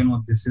pattern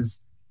or this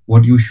is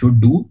what you should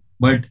do,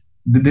 but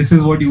this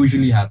is what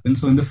usually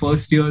happens. So in the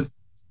first years,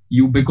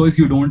 because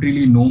you don't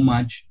really know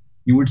much,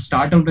 you would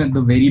start out at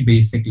the very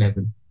basic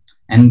level.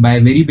 And by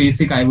very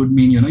basic, I would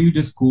mean, you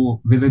just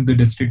go visit the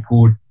district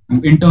court,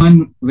 you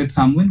intern with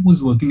someone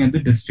who's working at the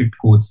district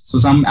courts. So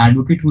some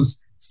advocate who's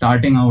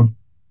starting out,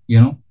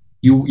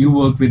 you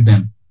work with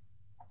them.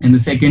 In the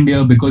second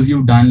year, because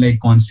you've done like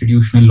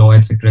constitutional law,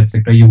 etc.,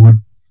 you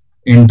would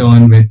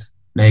intern with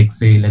like,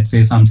 let's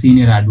say some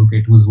senior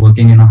advocate who's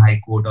working in a high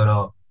court or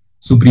a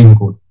Supreme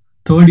Court.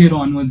 Third year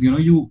onwards,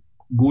 you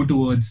go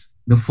towards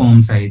the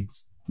firm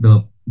sides,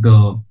 the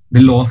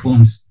law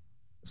firms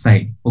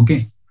side.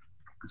 Okay.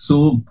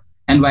 So,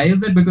 and why is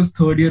that? Because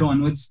third year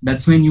onwards,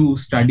 that's when you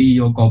study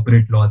your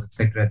corporate laws,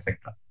 etc.,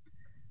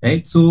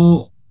 right?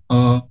 So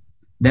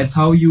that's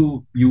how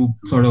you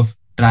sort of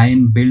try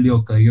and build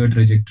your career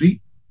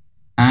trajectory.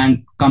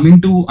 And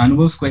coming to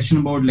Anubhav's question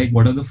about like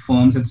what are the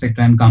firms,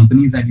 etc., and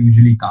companies that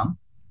usually come.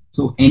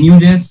 So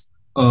NUJS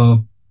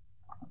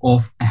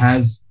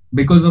has,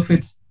 because of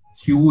its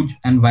huge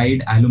and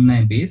wide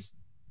alumni base,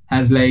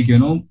 has like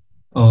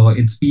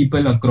it's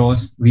people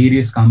across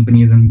various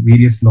companies and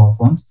various law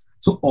firms.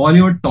 So all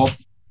your top,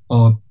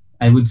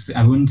 I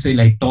wouldn't say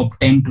like top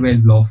 10,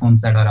 12 law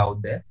firms that are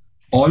out there,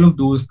 all of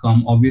those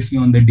come obviously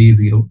on the day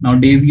zero. Now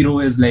day zero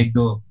is like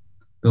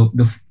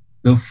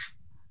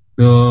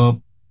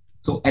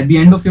so at the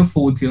end of your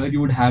fourth year,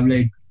 you would have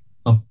like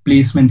a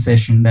placement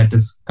session that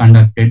is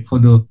conducted for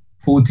the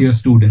fourth year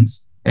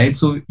students, right?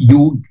 So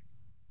you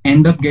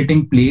end up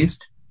getting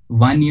placed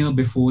 1 year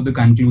before the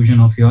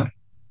conclusion of your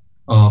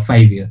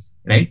 5 years,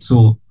 right?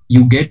 So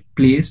you get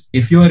placed,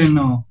 if you're in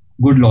a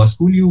good law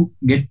school, you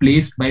get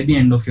placed by the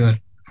end of your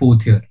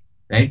fourth year,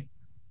 right?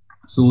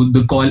 So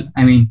the call,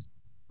 I mean,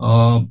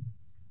 uh,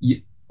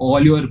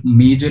 all your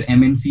major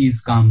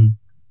MNCs come,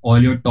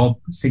 all your top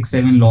 6,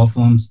 7 law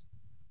firms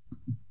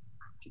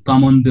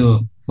come on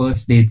the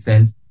first day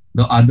itself.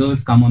 The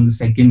others come on the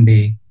second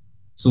day.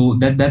 So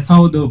that's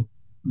how the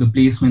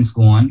placements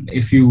go on.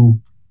 If you,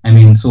 I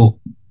mean, so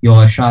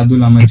your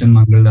Shardul Amachan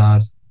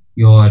Mangaldas,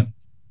 your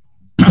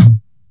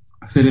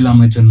Cyril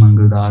Amachan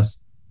Mangaldas,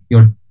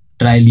 your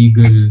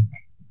Trilegal,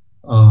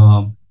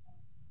 uh,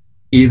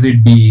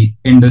 AZB,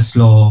 Indus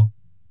Law,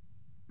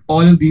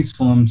 all of these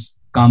firms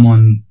come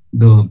on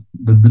the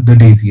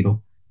day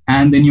zero.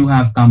 And then you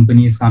have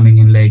companies coming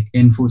in like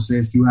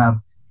Infosys, you have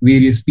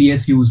various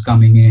PSUs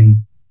coming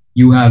in,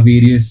 you have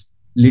various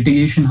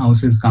litigation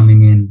houses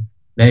coming in,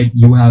 right?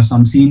 You have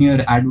some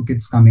senior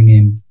advocates coming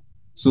in.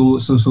 So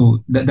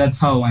that's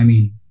how, I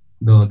mean,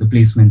 the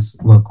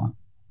placements work on.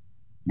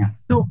 Yeah.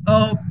 So,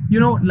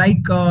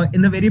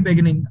 in the very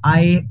beginning,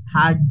 I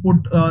had put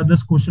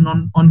this question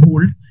on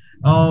hold.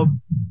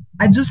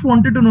 I just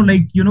wanted to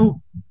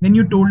know, when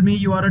you told me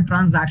you are a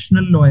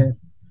transactional lawyer,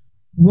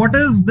 what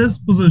is this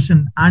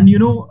position? And,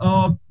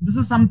 this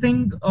is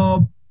something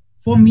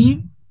for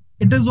me,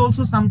 it is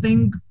also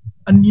something,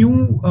 a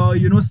new,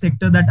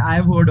 sector that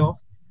I've heard of,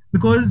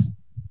 because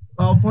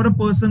for a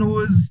person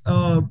who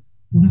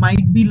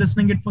might be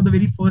listening it for the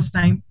very first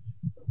time,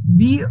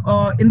 we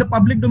in the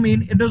public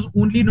domain, it is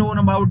only known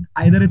about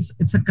either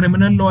it's a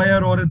criminal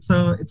lawyer or it's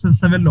a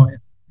civil lawyer.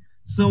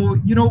 So,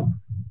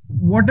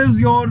 what is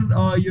your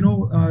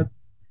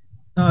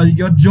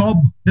your job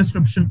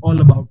description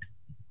all about?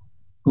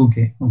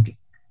 Okay.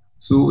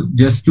 So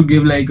just to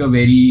give like a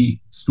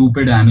very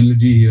stupid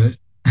analogy here,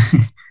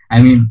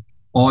 I mean,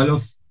 all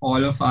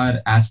of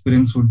our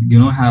aspirants would,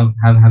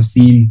 have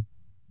seen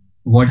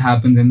what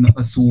happens in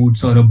a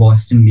Suits or a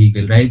Boston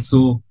Legal, right?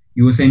 So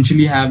you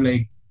essentially have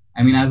like,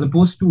 I mean, as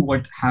opposed to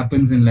what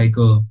happens in like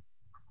a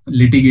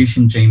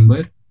litigation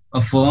chamber,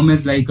 a firm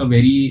is like a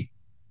very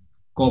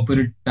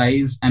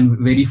corporatized and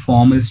very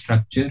formal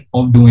structure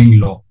of doing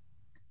law.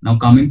 Now,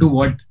 coming to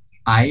what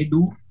I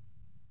do,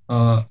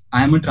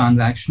 I'm a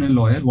transactional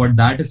lawyer. What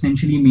that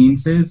essentially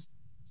means is,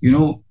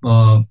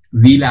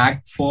 we'll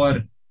act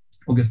for,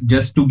 okay,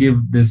 just to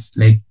give this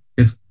like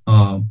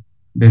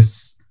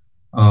this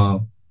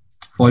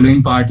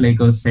following part like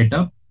a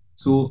setup.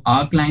 So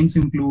our clients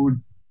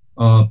include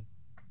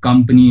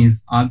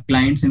companies, our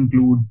clients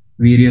include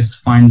various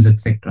funds,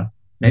 etc.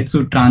 Right?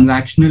 So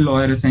transactional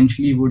lawyer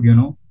essentially would,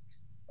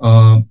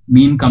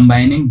 mean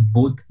combining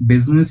both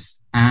business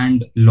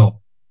and law.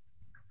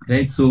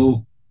 Right?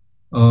 So,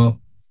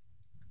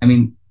 I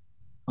mean,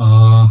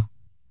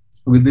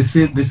 this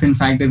in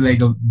fact is like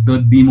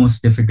the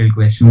most difficult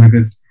question,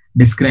 because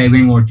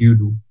describing what you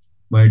do.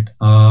 But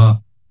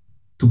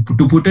to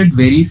put it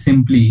very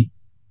simply,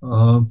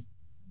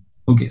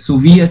 okay, so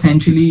we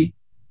essentially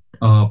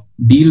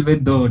deal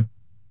with the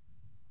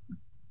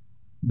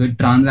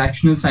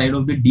transactional side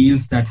of the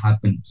deals that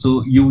happen.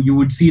 So you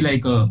would see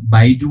like a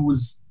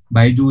Byju's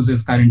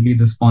is currently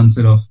the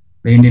sponsor of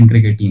the Indian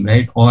cricket team,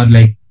 right? Or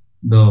like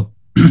the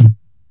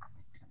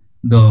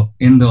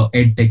in the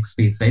ed tech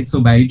space, right? So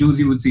Byju's,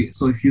 you would see.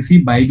 So if you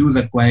see Byju's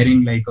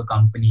acquiring like a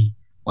company,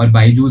 or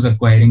Byju's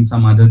acquiring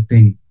some other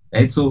thing,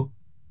 right? So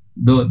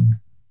the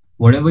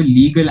whatever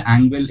legal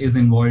angle is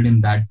involved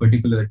in that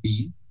particular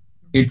deal,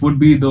 it would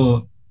be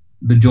the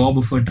job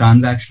of a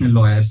transactional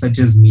lawyer such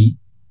as me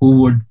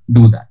who would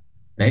do that,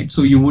 right?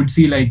 So you would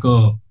see like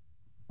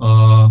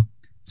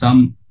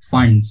some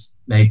funds,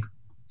 like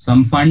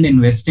some fund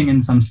investing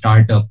in some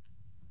startup.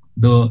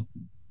 The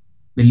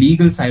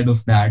legal side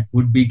of that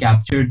would be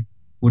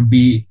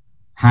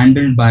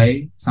handled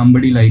by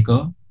somebody like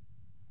a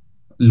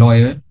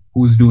lawyer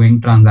who's doing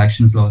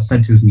transactions law,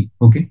 such as me.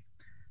 Okay.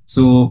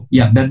 So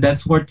yeah,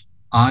 that's what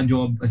our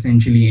job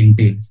essentially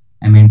entails.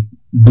 I mean,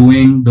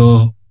 doing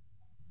the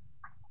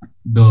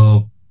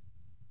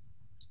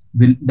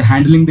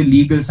handling the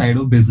legal side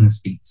of business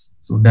deals.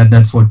 So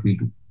that's what we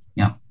do.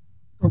 Yeah.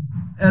 So,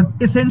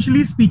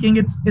 essentially speaking,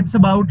 it's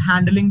about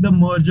handling the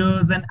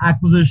mergers and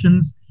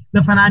acquisitions,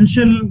 the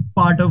financial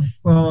part of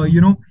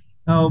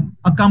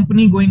a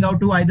company going out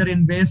to either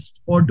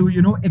invest or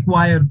to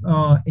acquire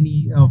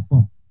any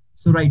firm.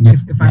 So right, yeah,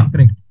 if I'm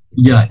correct.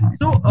 Yeah.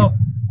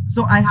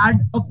 So I had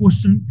a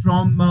question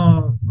from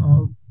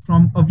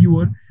a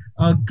viewer,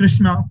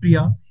 Krishna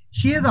Priya.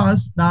 She has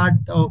asked that,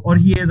 or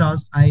he has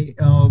asked, I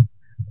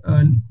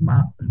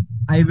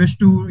wish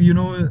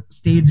to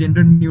stay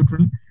gender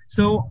neutral.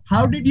 So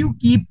how did you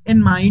keep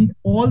in mind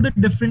all the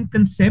different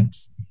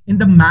concepts in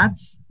the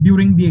maths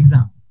during the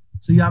exam?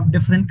 So you have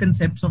different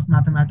concepts of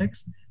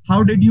mathematics.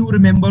 How did you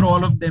remember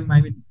all of them?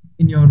 I mean,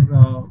 in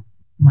your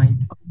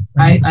mind.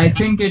 I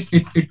think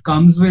it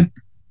comes with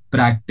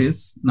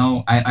practice.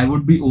 Now I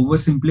would be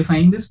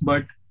oversimplifying this,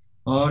 but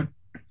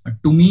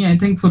to me, I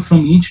think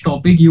from each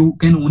topic you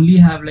can only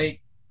have like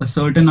a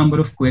certain number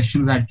of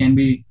questions that can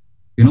be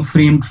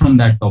framed from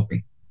that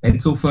topic.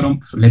 Right? So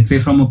let's say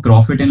from a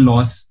profit and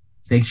loss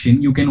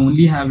section, you can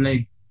only have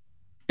like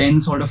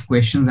 10 sort of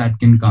questions that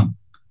can come.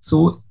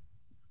 So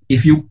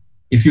if you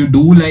if you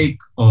do like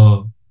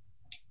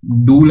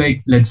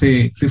let's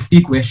say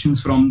 50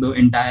 questions from the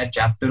entire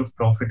chapter of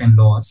profit and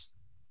loss,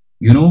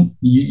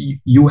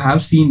 you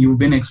have seen, you've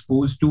been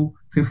exposed to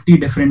 50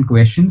 different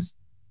questions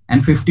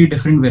and 50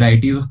 different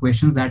varieties of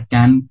questions that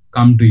can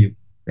come to you,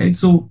 right?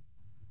 So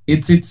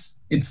it's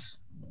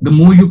the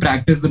more you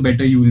practice, the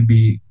better you will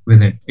be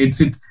with it.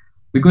 It's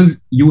because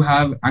you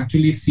have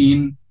actually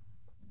seen,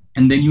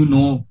 and then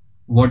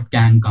what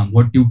can come,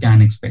 what you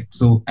can expect.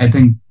 So I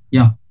think,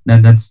 yeah,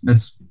 that's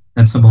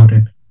about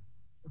it.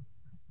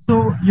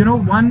 So,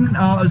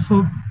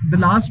 so the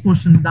last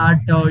question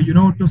that,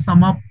 to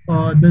sum up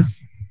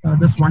this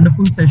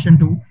wonderful session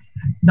too,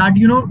 that,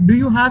 do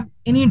you have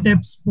any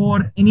tips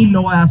for any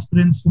law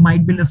aspirants who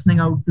might be listening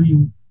out to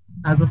you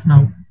as of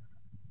now?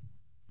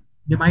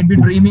 They might be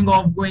dreaming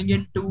of going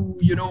into,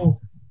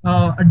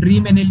 a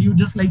dream NLU,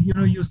 just like,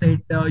 you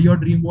said, your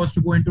dream was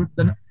to go into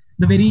the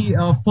very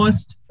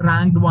first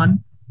ranked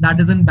one that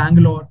is in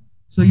Bangalore.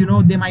 So,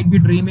 they might be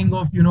dreaming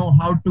of,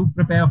 how to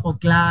prepare for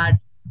CLAT,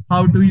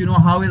 how to,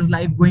 how is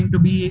life going to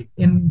be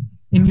in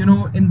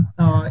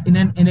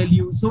an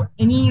NLU. So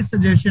any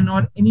suggestion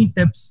or any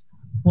tips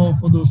for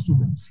those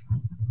students?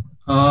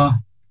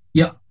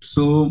 Yeah.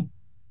 So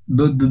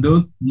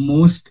the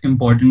most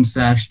important /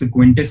 the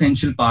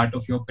quintessential part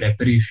of your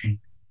preparation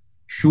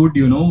should,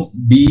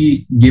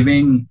 be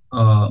giving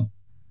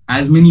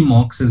as many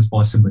mocks as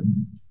possible,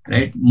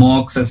 right?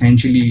 Mocks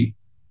essentially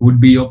would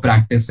be your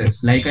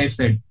practices. Like I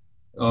said,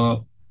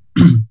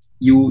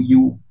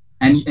 you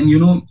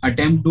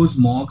attempt those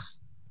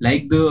mocks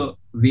like the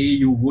way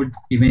you would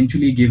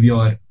eventually give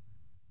your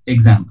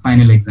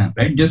final exam,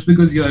 right? Just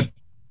because you're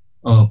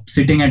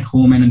sitting at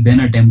home and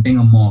then attempting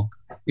a mock,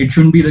 it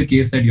shouldn't be the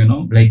case that,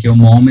 like your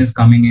mom is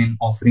coming in,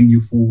 offering you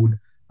food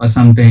or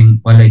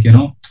something, or like,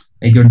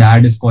 like your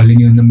dad is calling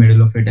you in the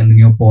middle of it and then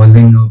you're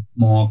pausing a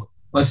mock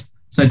or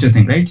such a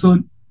thing, right? So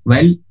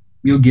while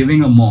you're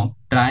giving a mock,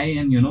 try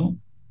and,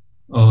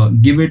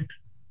 give it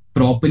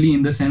properly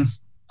in the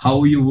sense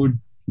how you would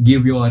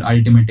give your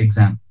ultimate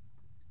exam,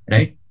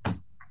 right?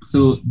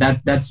 So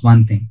that's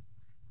one thing.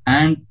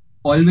 And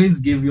always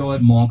give your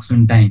mocks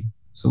on time.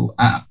 So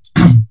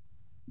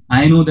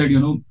I know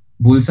that,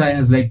 Bullseye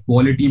has like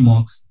quality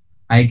mocks.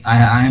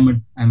 I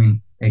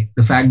mean, like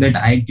the fact that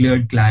I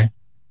cleared CLAT,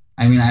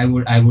 I mean, I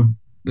would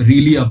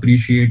really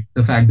appreciate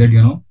the fact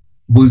that,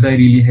 Bullseye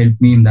really helped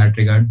me in that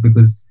regard,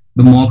 because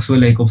the mocks were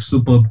like of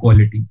superb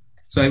quality.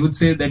 So I would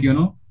say that,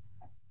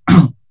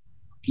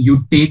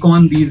 you take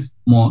on these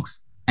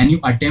mocks and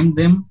you attempt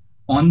them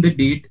on the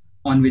date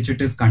on which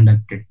it is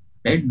conducted,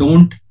 right?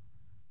 Don't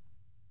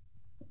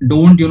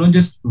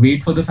just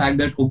wait for the fact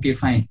that, okay,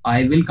 fine,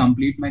 I will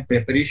complete my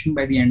preparation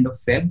by the end of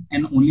Feb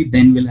and only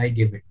then will I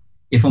give it.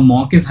 If a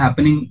mock is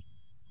happening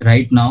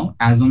right now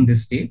as on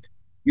this date,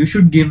 you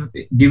should give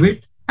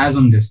it as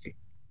on this date.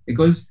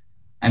 Because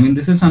I mean,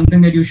 this is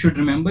something that you should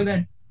remember,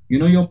 that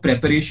your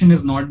preparation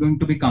is not going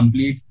to be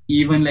complete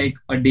even like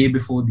a day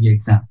before the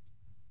exam.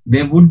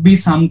 There would be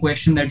some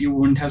question that you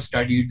wouldn't have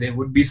studied. There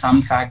would be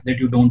some fact that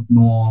you don't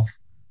know of.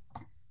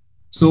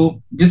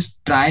 So just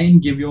try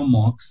and give your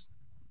mocks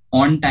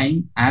on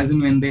time as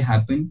and when they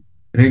happen,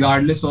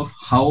 regardless of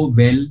how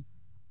well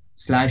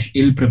 /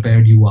 ill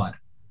prepared you are,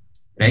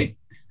 right?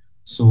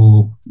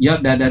 So yeah,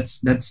 that's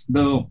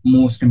the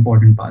most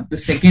important part. The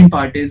second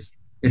part is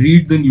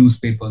read the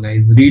newspaper,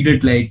 guys. Read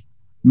it, like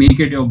make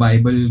it your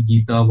Bible,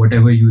 Gita,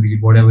 whatever you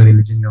read, whatever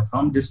religion you're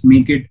from. Just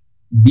make it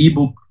the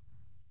book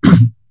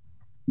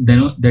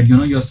that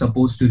you're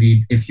supposed to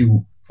read if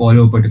you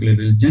follow a particular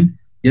religion.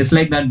 Just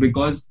like that,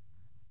 because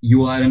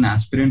you are an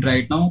aspirant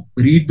right now,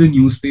 read the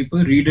newspaper,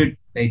 read it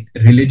like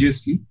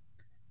religiously.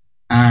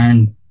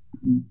 And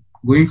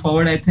going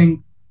forward, I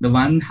think the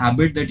one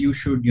habit that you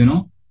should,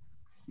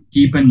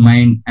 keep in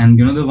mind, and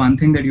the one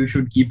thing that you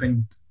should keep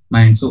in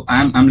mind. So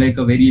I'm like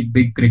a very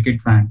big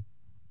cricket fan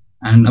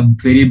and a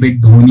very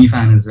big Dhoni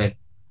fan as well.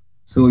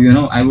 So,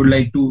 I would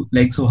like to,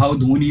 so how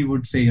Dhoni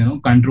would say,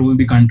 control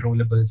the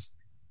controllables.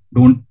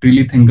 Don't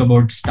really think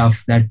about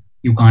stuff that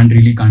you can't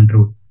really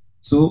control.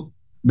 So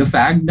the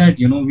fact that,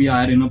 we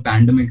are in a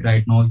pandemic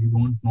right now, you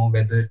don't know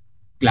whether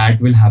CLAT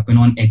will happen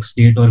on X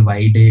date or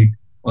Y date,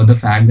 or the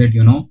fact that,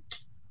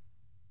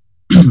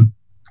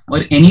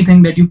 or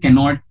anything that you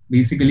cannot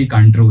basically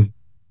control,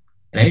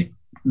 right?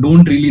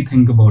 Don't really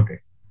think about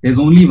it. There's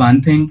only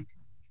one thing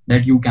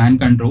that you can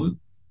control,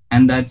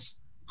 and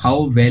that's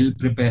how well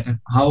can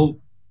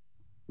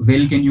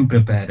you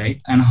prepare,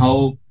 right? And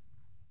how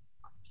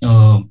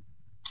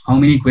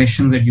many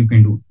questions that you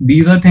can do.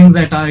 These are things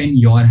that are in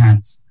your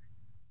hands,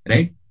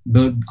 right?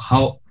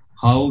 How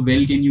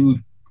well can you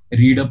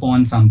read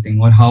upon something,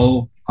 or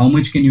how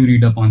much can you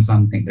read upon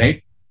something,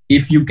 right?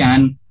 If you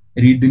can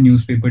read the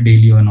newspaper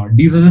daily or not.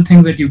 These are the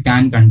things that you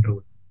can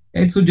control,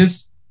 right? So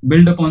just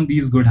build upon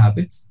these good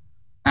habits,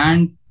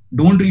 and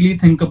don't really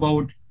think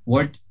about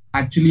what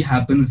actually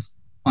happens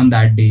on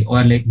that day,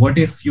 or like what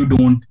if you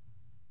don't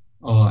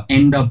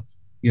end up,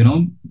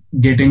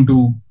 getting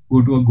to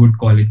go to a good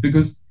college.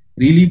 Because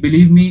really,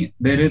 believe me,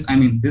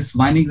 this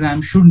one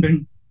exam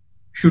shouldn't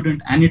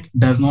shouldn't, and it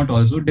does not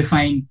also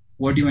define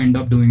what you end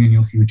up doing in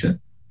your future.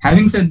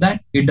 Having said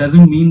that, it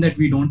doesn't mean that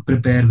we don't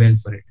prepare well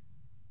for it.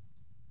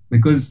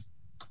 Because,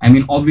 I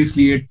mean,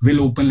 obviously it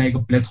will open like a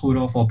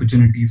plethora of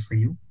opportunities for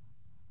you,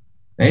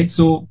 right?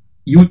 So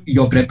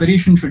your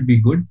preparation should be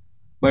good,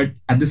 but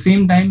at the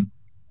same time,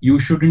 you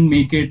shouldn't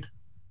make it,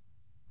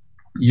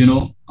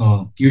 you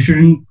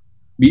shouldn't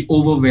be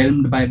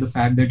overwhelmed by the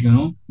fact that,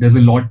 there's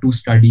a lot to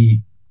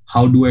study.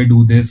 How do I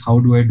do this? How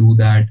do I do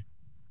that?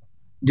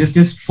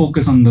 Just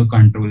focus on the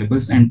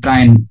controllables and try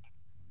and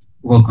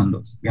work on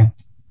those. Yeah.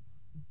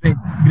 Great.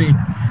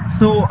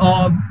 So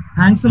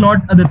thanks a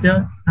lot,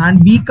 Aditya.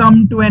 And we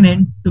come to an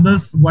end to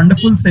this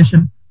wonderful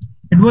session.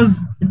 It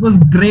was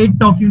great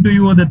talking to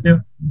you,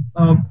 Aditya.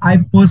 I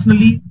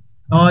personally,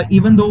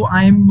 even though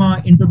I'm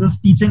into this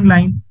teaching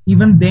line,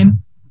 even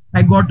then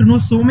I got to know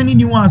so many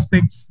new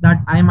aspects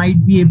that I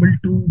might be able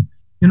to,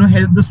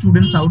 help the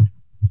students out.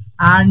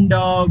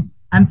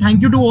 And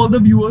thank you to all the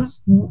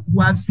viewers who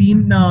have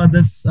seen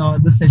this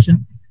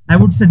session. I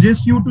would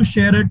suggest you to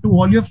share it to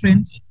all your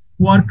friends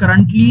who are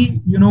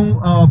currently,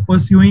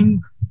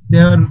 pursuing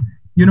their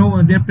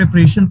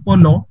preparation for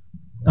law.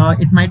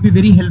 It might be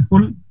very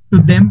helpful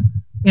to them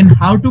in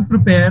how to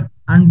prepare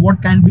and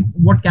what can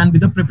be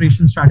the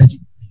preparation strategy.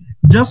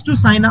 Just to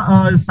sign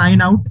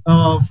out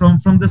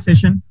from the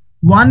session,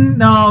 one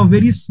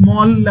very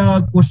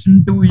small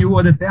question to you,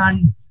 Aditya,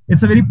 and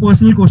it's a very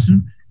personal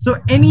question. So,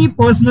 any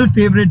personal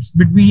favorites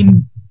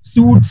between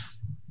Suits,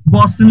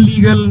 Boston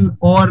Legal,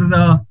 or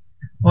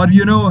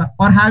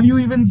have you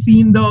even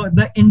seen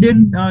the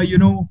Indian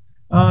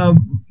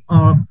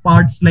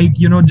parts like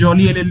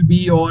Jolly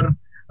LLB or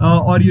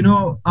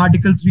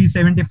Article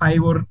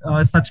 375 or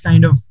such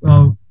kind of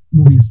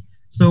movies?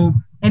 So,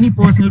 any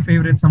personal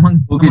favorites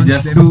among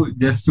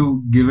just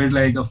to give it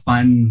like a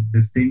fun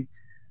thing,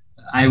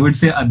 I would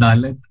say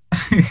Adalat.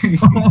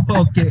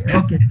 Okay.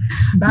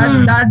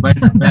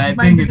 That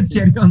might be the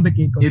cherry on the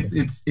cake.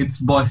 Okay. It's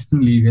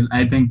Boston Legal,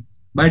 I think.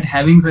 But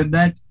having said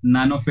that,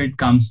 none of it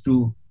comes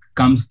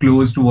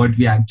close to what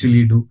we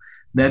actually do.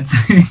 That's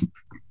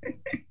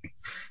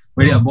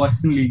but yeah,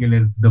 Boston Legal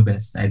is the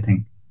best, I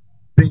think.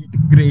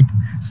 Great.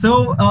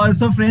 So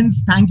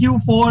friends, thank you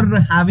for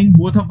having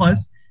both of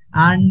us.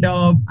 And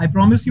I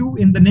promise you,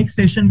 in the next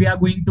session, we are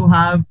going to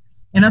have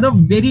another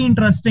very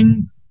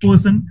interesting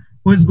person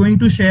who is going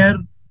to share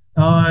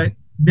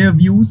their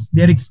views,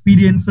 their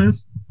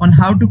experiences on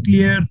how to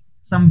clear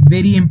some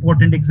very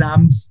important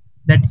exams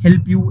that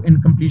help you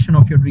in completion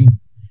of your dream.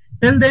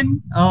 Till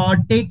then,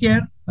 take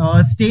care,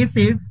 stay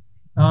safe.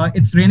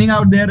 It's raining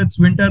out there. It's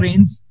winter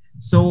rains.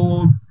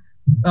 So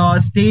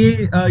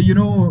stay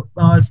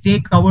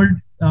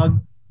covered,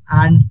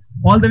 and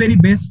all the very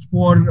best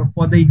for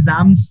the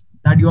exams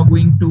that you are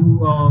going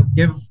to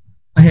give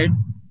ahead.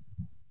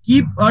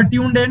 Keep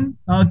tuned in,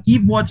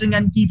 keep watching,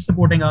 and keep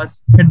supporting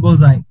us at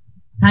Bullseye.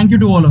 Thank you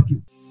to all of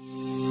you.